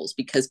referrals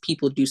because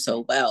people do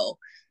so well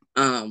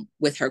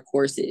with her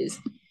courses.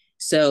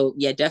 So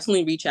yeah,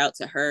 definitely reach out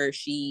to her.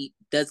 She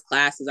does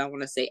classes, I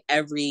want to say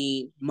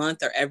every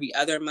month or every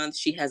other month.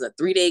 She has a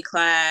 3-day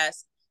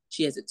class.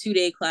 She has a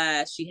 2-day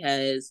class. She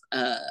has,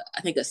 I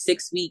think, a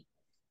 6-week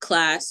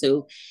class.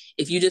 So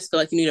if you just feel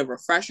like you need a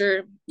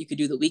refresher, you could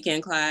do the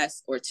weekend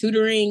class or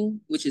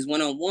tutoring, which is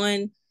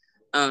one-on-one.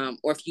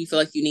 Or if you feel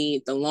like you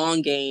need the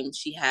long game,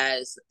 she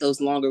has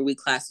those longer week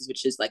classes,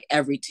 which is like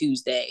every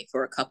Tuesday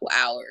for a couple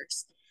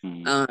hours.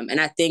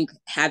 And I think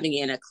having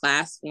it in a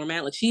class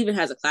format, like she even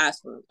has a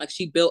classroom, like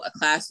she built a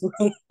classroom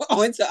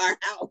onto our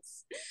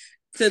house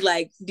to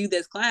like do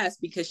this class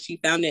because she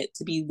found it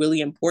to be really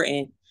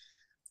important.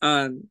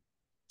 And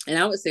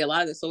I would say a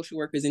lot of the social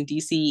workers in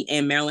DC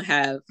and Maryland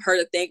have her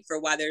to thank for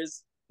why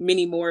there's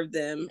many more of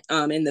them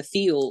in the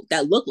field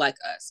that look like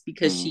us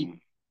because she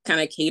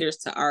kind of caters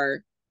to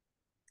our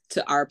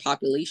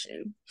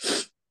population.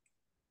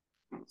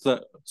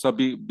 So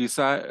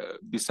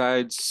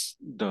besides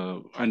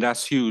the, and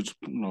that's huge,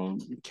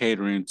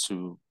 catering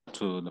to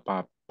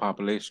the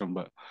population,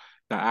 but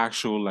the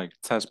actual like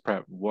test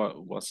prep,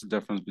 what's the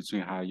difference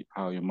between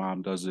how your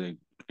mom does it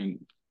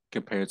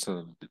compared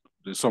to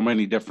there's so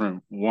many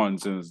different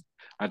ones, and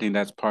I think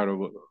that's part of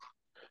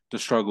the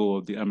struggle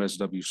of the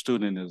MSW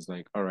student is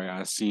like, all right,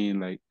 I've seen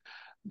like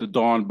the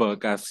Dawn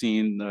book, I've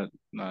seen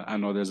I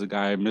know there's a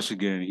guy in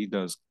Michigan, he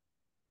does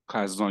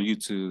classes on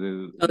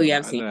YouTube. Oh yeah,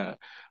 I've seen.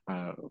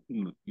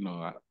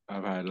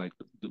 I've had like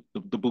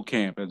the boot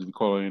camp, as we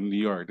call it in New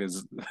York.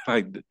 There's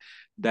like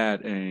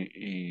that,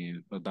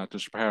 and Dr.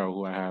 Shapiro,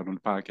 who I had on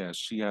the podcast,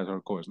 she has her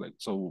course. Like,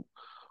 so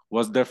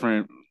what's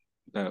different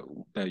that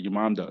your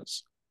mom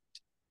does?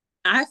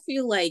 I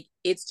feel like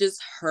it's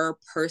just her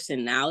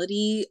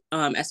personality.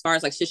 As far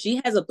as like, so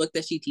she has a book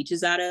that she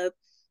teaches out of,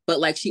 but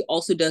like she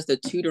also does the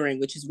tutoring,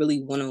 which is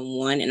really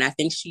one-on-one. And I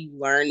think she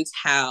learns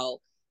how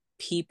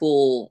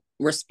people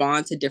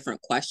respond to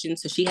different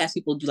questions. So she has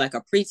people do like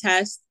a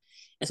pre-test.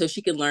 And so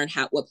she can learn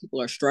what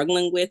people are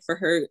struggling with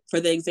for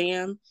the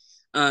exam.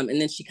 And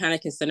then she kind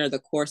of can center the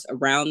course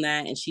around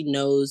that. And she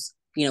knows,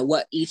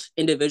 what each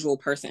individual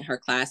person in her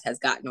class has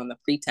gotten on the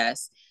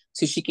pre-test.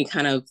 So she can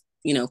kind of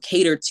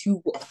cater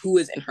to who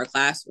is in her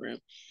classroom.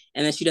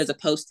 And then she does a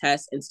post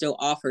test and still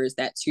offers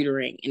that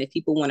tutoring. And if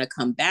people want to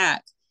come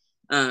back,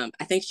 I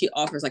think she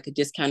offers like a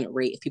discounted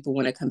rate if people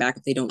want to come back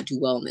if they don't do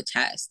well in the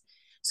test.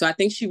 So I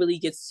think she really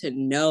gets to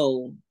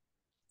know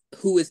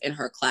who is in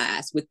her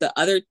class. With the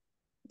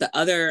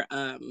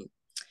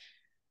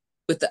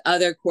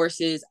other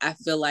courses, I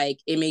feel like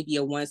it may be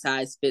a one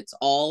size fits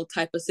all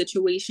type of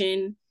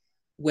situation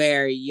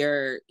where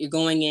you're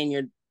going in,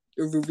 you're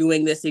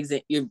reviewing this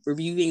you're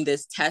reviewing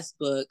this test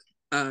book,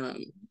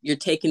 you're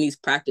taking these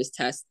practice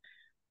tests,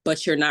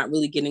 but you're not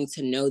really getting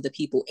to know the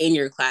people in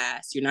your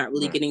class. You're not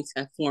really getting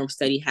to form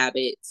study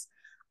habits,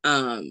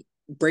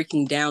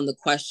 breaking down the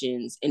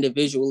questions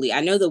individually.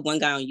 I know the one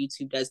guy on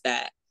YouTube does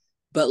that,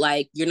 but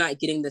like you're not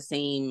getting the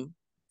same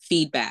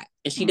feedback.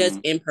 And she does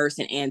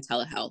in-person and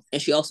telehealth, and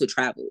she also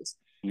travels.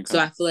 Okay. So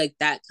I feel like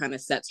that kind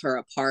of sets her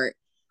apart.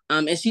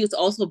 And she's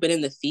also been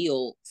in the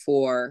field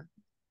for,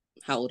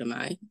 how old am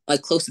I?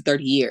 Like close to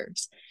 30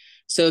 years.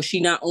 So she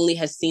not only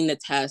has seen the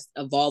test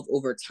evolve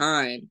over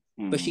time,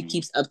 but she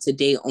keeps up to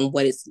date on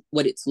what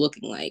it's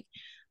looking like.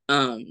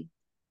 And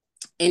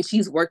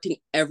she's worked in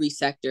every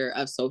sector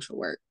of social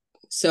work.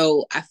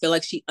 So I feel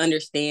like she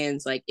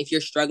understands, like, if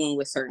you're struggling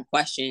with certain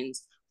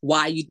questions,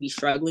 why you'd be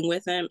struggling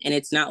with them. And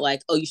it's not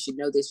like, oh, you should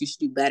know this, you should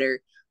do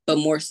better, but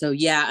more so,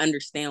 yeah, I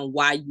understand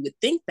why you would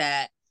think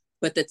that,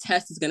 but the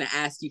test is going to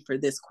ask you for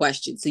this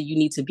question. So you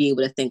need to be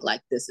able to think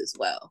like this as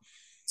well.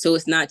 So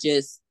it's not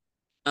just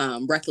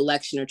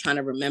recollection or trying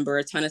to remember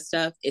a ton of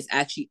stuff. It's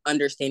actually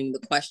understanding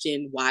the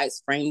question, why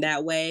it's framed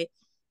that way,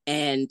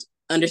 and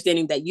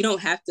understanding that you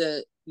don't have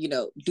to,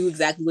 do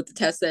exactly what the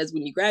test says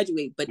when you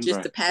graduate, but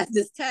just to pass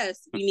this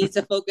test, you need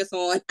to focus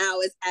on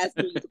how it's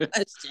asking you the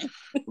question.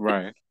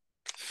 Right.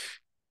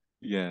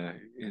 Yeah,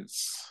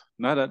 it's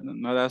not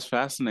as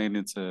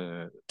fascinating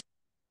to,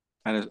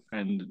 and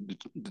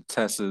the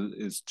test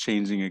is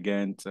changing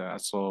again. I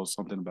saw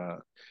something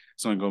about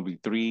it's only going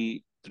to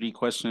be three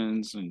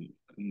questions, and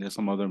there's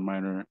some other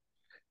minor,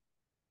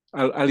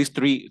 at least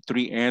three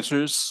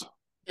answers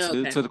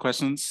to the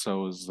questions.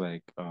 So it's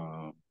like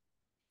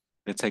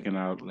they're taking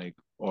out like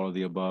all of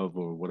the above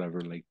or whatever.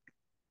 Like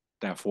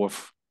that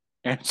fourth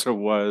answer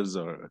was,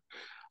 or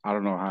I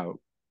don't know how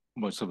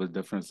much of a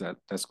difference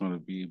that's going to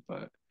be,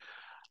 but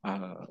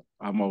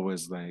I'm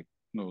always like,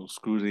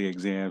 screw the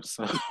exams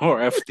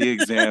or F the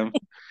exam,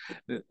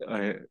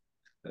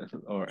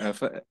 or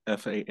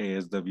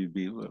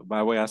FAASWB. By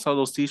the way, I saw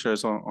those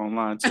T-shirts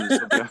online too.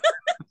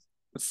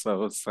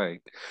 So it's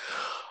like,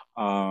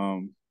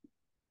 um,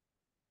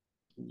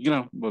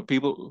 but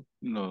people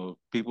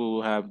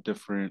have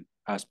different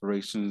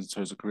aspirations in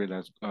terms of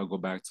career. I'll go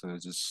back to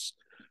just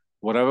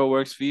whatever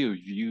works for you.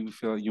 If you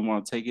feel like you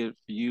want to take it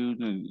for you,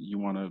 then you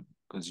want to,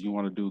 because you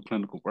want to do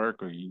clinical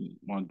work, or you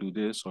want to do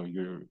this, or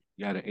you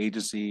got an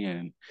agency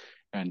and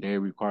they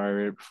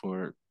require it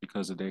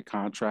because of their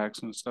contracts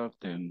and stuff,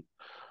 then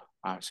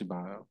obviously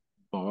by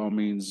all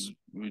means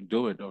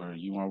do it. Or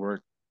you want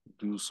to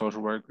do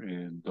social work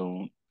and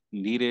don't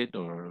need it,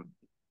 or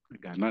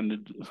got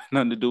nothing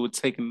to do with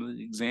taking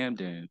the exam,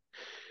 then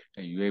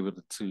and you're able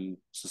to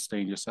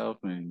sustain yourself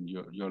and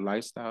your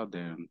lifestyle,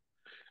 then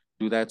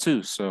do that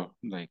too. So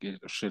like it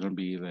shouldn't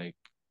be like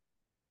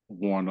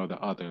one or the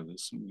other.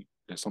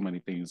 There's so many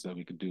things that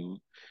we could do,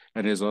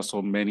 and there's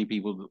also many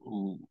people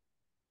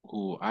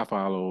who I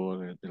follow.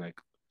 They're like,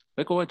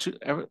 look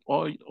at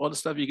all the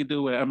stuff you can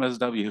do with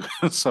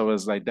MSW. So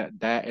it's like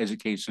that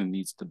education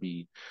needs to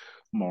be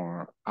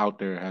more out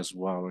there as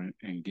well,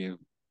 and give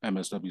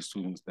MSW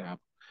students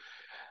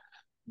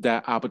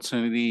that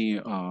opportunity.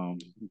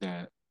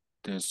 That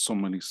there's so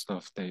many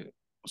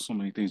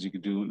things you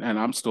could do, and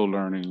I'm still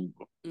learning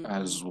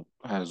as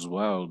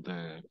well.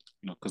 That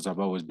because I've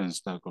always been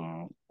stuck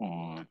on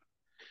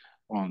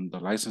the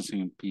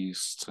licensing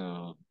piece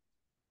to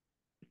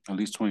at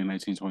least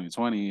 2019,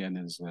 2020, and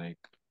it's like,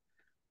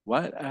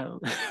 what?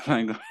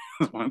 Like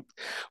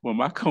when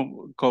my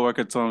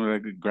coworker told me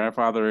like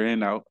grandfather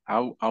in, I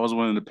was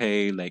willing to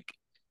pay like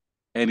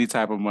any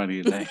type of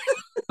money. Like,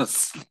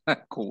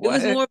 like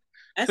what? It was more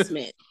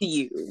investment to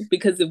you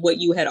because of what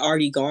you had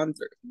already gone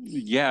through.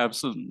 Yeah,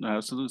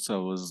 absolutely.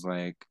 So it was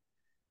like,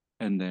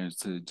 and then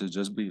to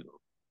just be,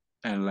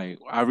 and like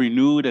I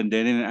renewed, and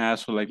they didn't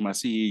ask for like my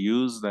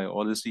CEUs, like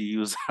all the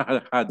CEUs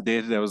I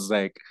did. That was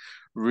like,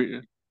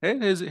 hey,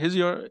 here's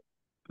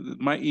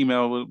my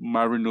email with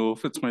my renewal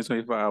for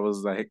 2025. I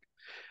was like,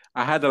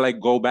 I had to like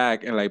go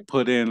back and like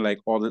put in like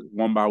all the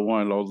one by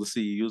one all the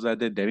CEUs I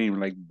did. They didn't even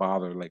like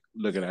bother like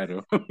looking at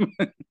them.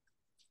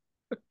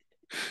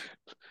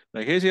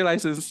 Like, here's your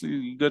license.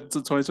 You go to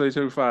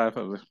 2025.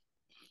 I was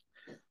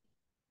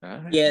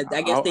like, yeah,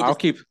 I guess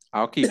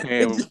I'll keep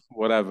paying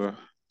whatever.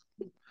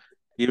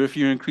 Even if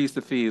you increase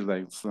the fees,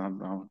 like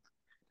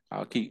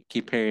I'll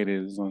keep paying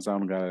it as long as I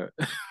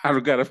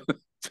don't gotta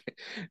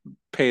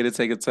pay to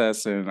take a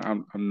test, and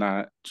I'm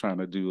not trying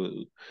to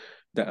do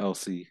the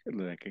LC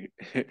like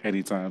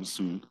anytime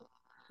soon.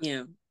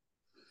 Yeah.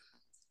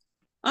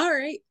 All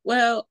right.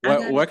 Well,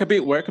 where could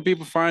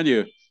people find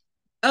you?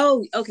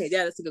 Oh, okay.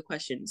 Yeah, that's a good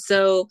question.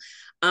 So,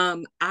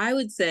 I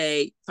would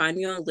say find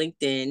me on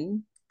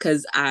LinkedIn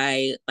because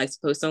I like to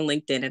post on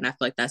LinkedIn, and I feel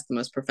like that's the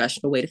most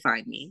professional way to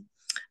find me.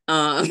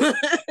 Um,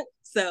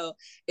 so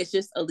it's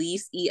just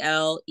Elise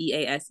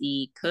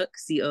Elease Cook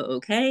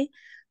Cook.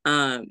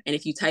 And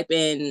if you type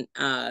in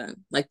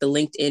like the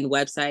LinkedIn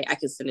website, I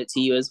can send it to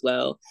you as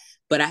well.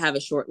 But I have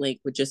a short link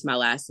with just my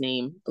last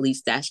name,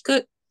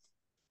 Elise-Cook,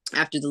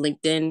 after the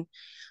LinkedIn.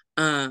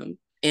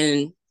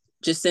 And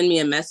just send me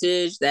a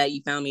message that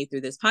you found me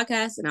through this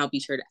podcast, and I'll be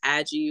sure to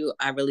add you.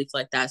 I really feel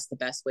like that's the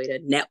best way to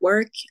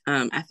network.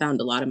 I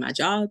found a lot of my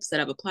jobs that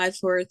I've applied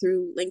for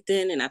through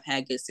LinkedIn, and I've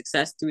had good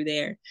success through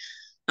there.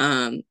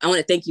 I want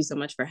to thank you so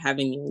much for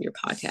having me on your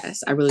podcast.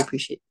 I really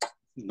appreciate it.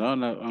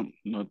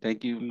 No,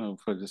 thank you,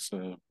 for this,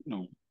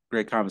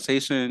 great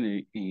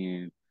conversation,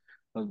 and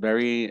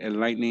very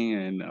enlightening,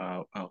 and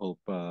I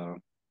hope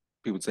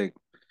people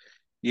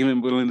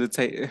even willing to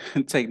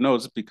take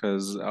notes,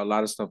 because a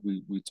lot of stuff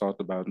we talked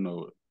about,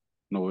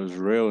 is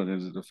real, and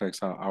it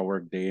affects our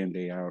work day in,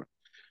 day out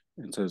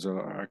in terms of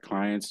our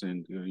clients,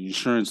 and the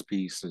insurance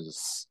piece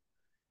is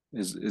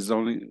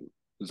only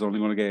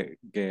going to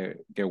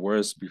get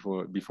worse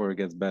before it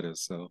gets better.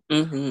 So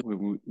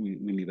we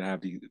need to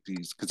have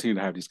these continue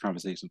to have these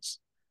conversations.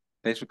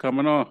 Thanks for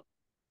coming on.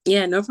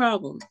 Yeah, no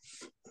problem.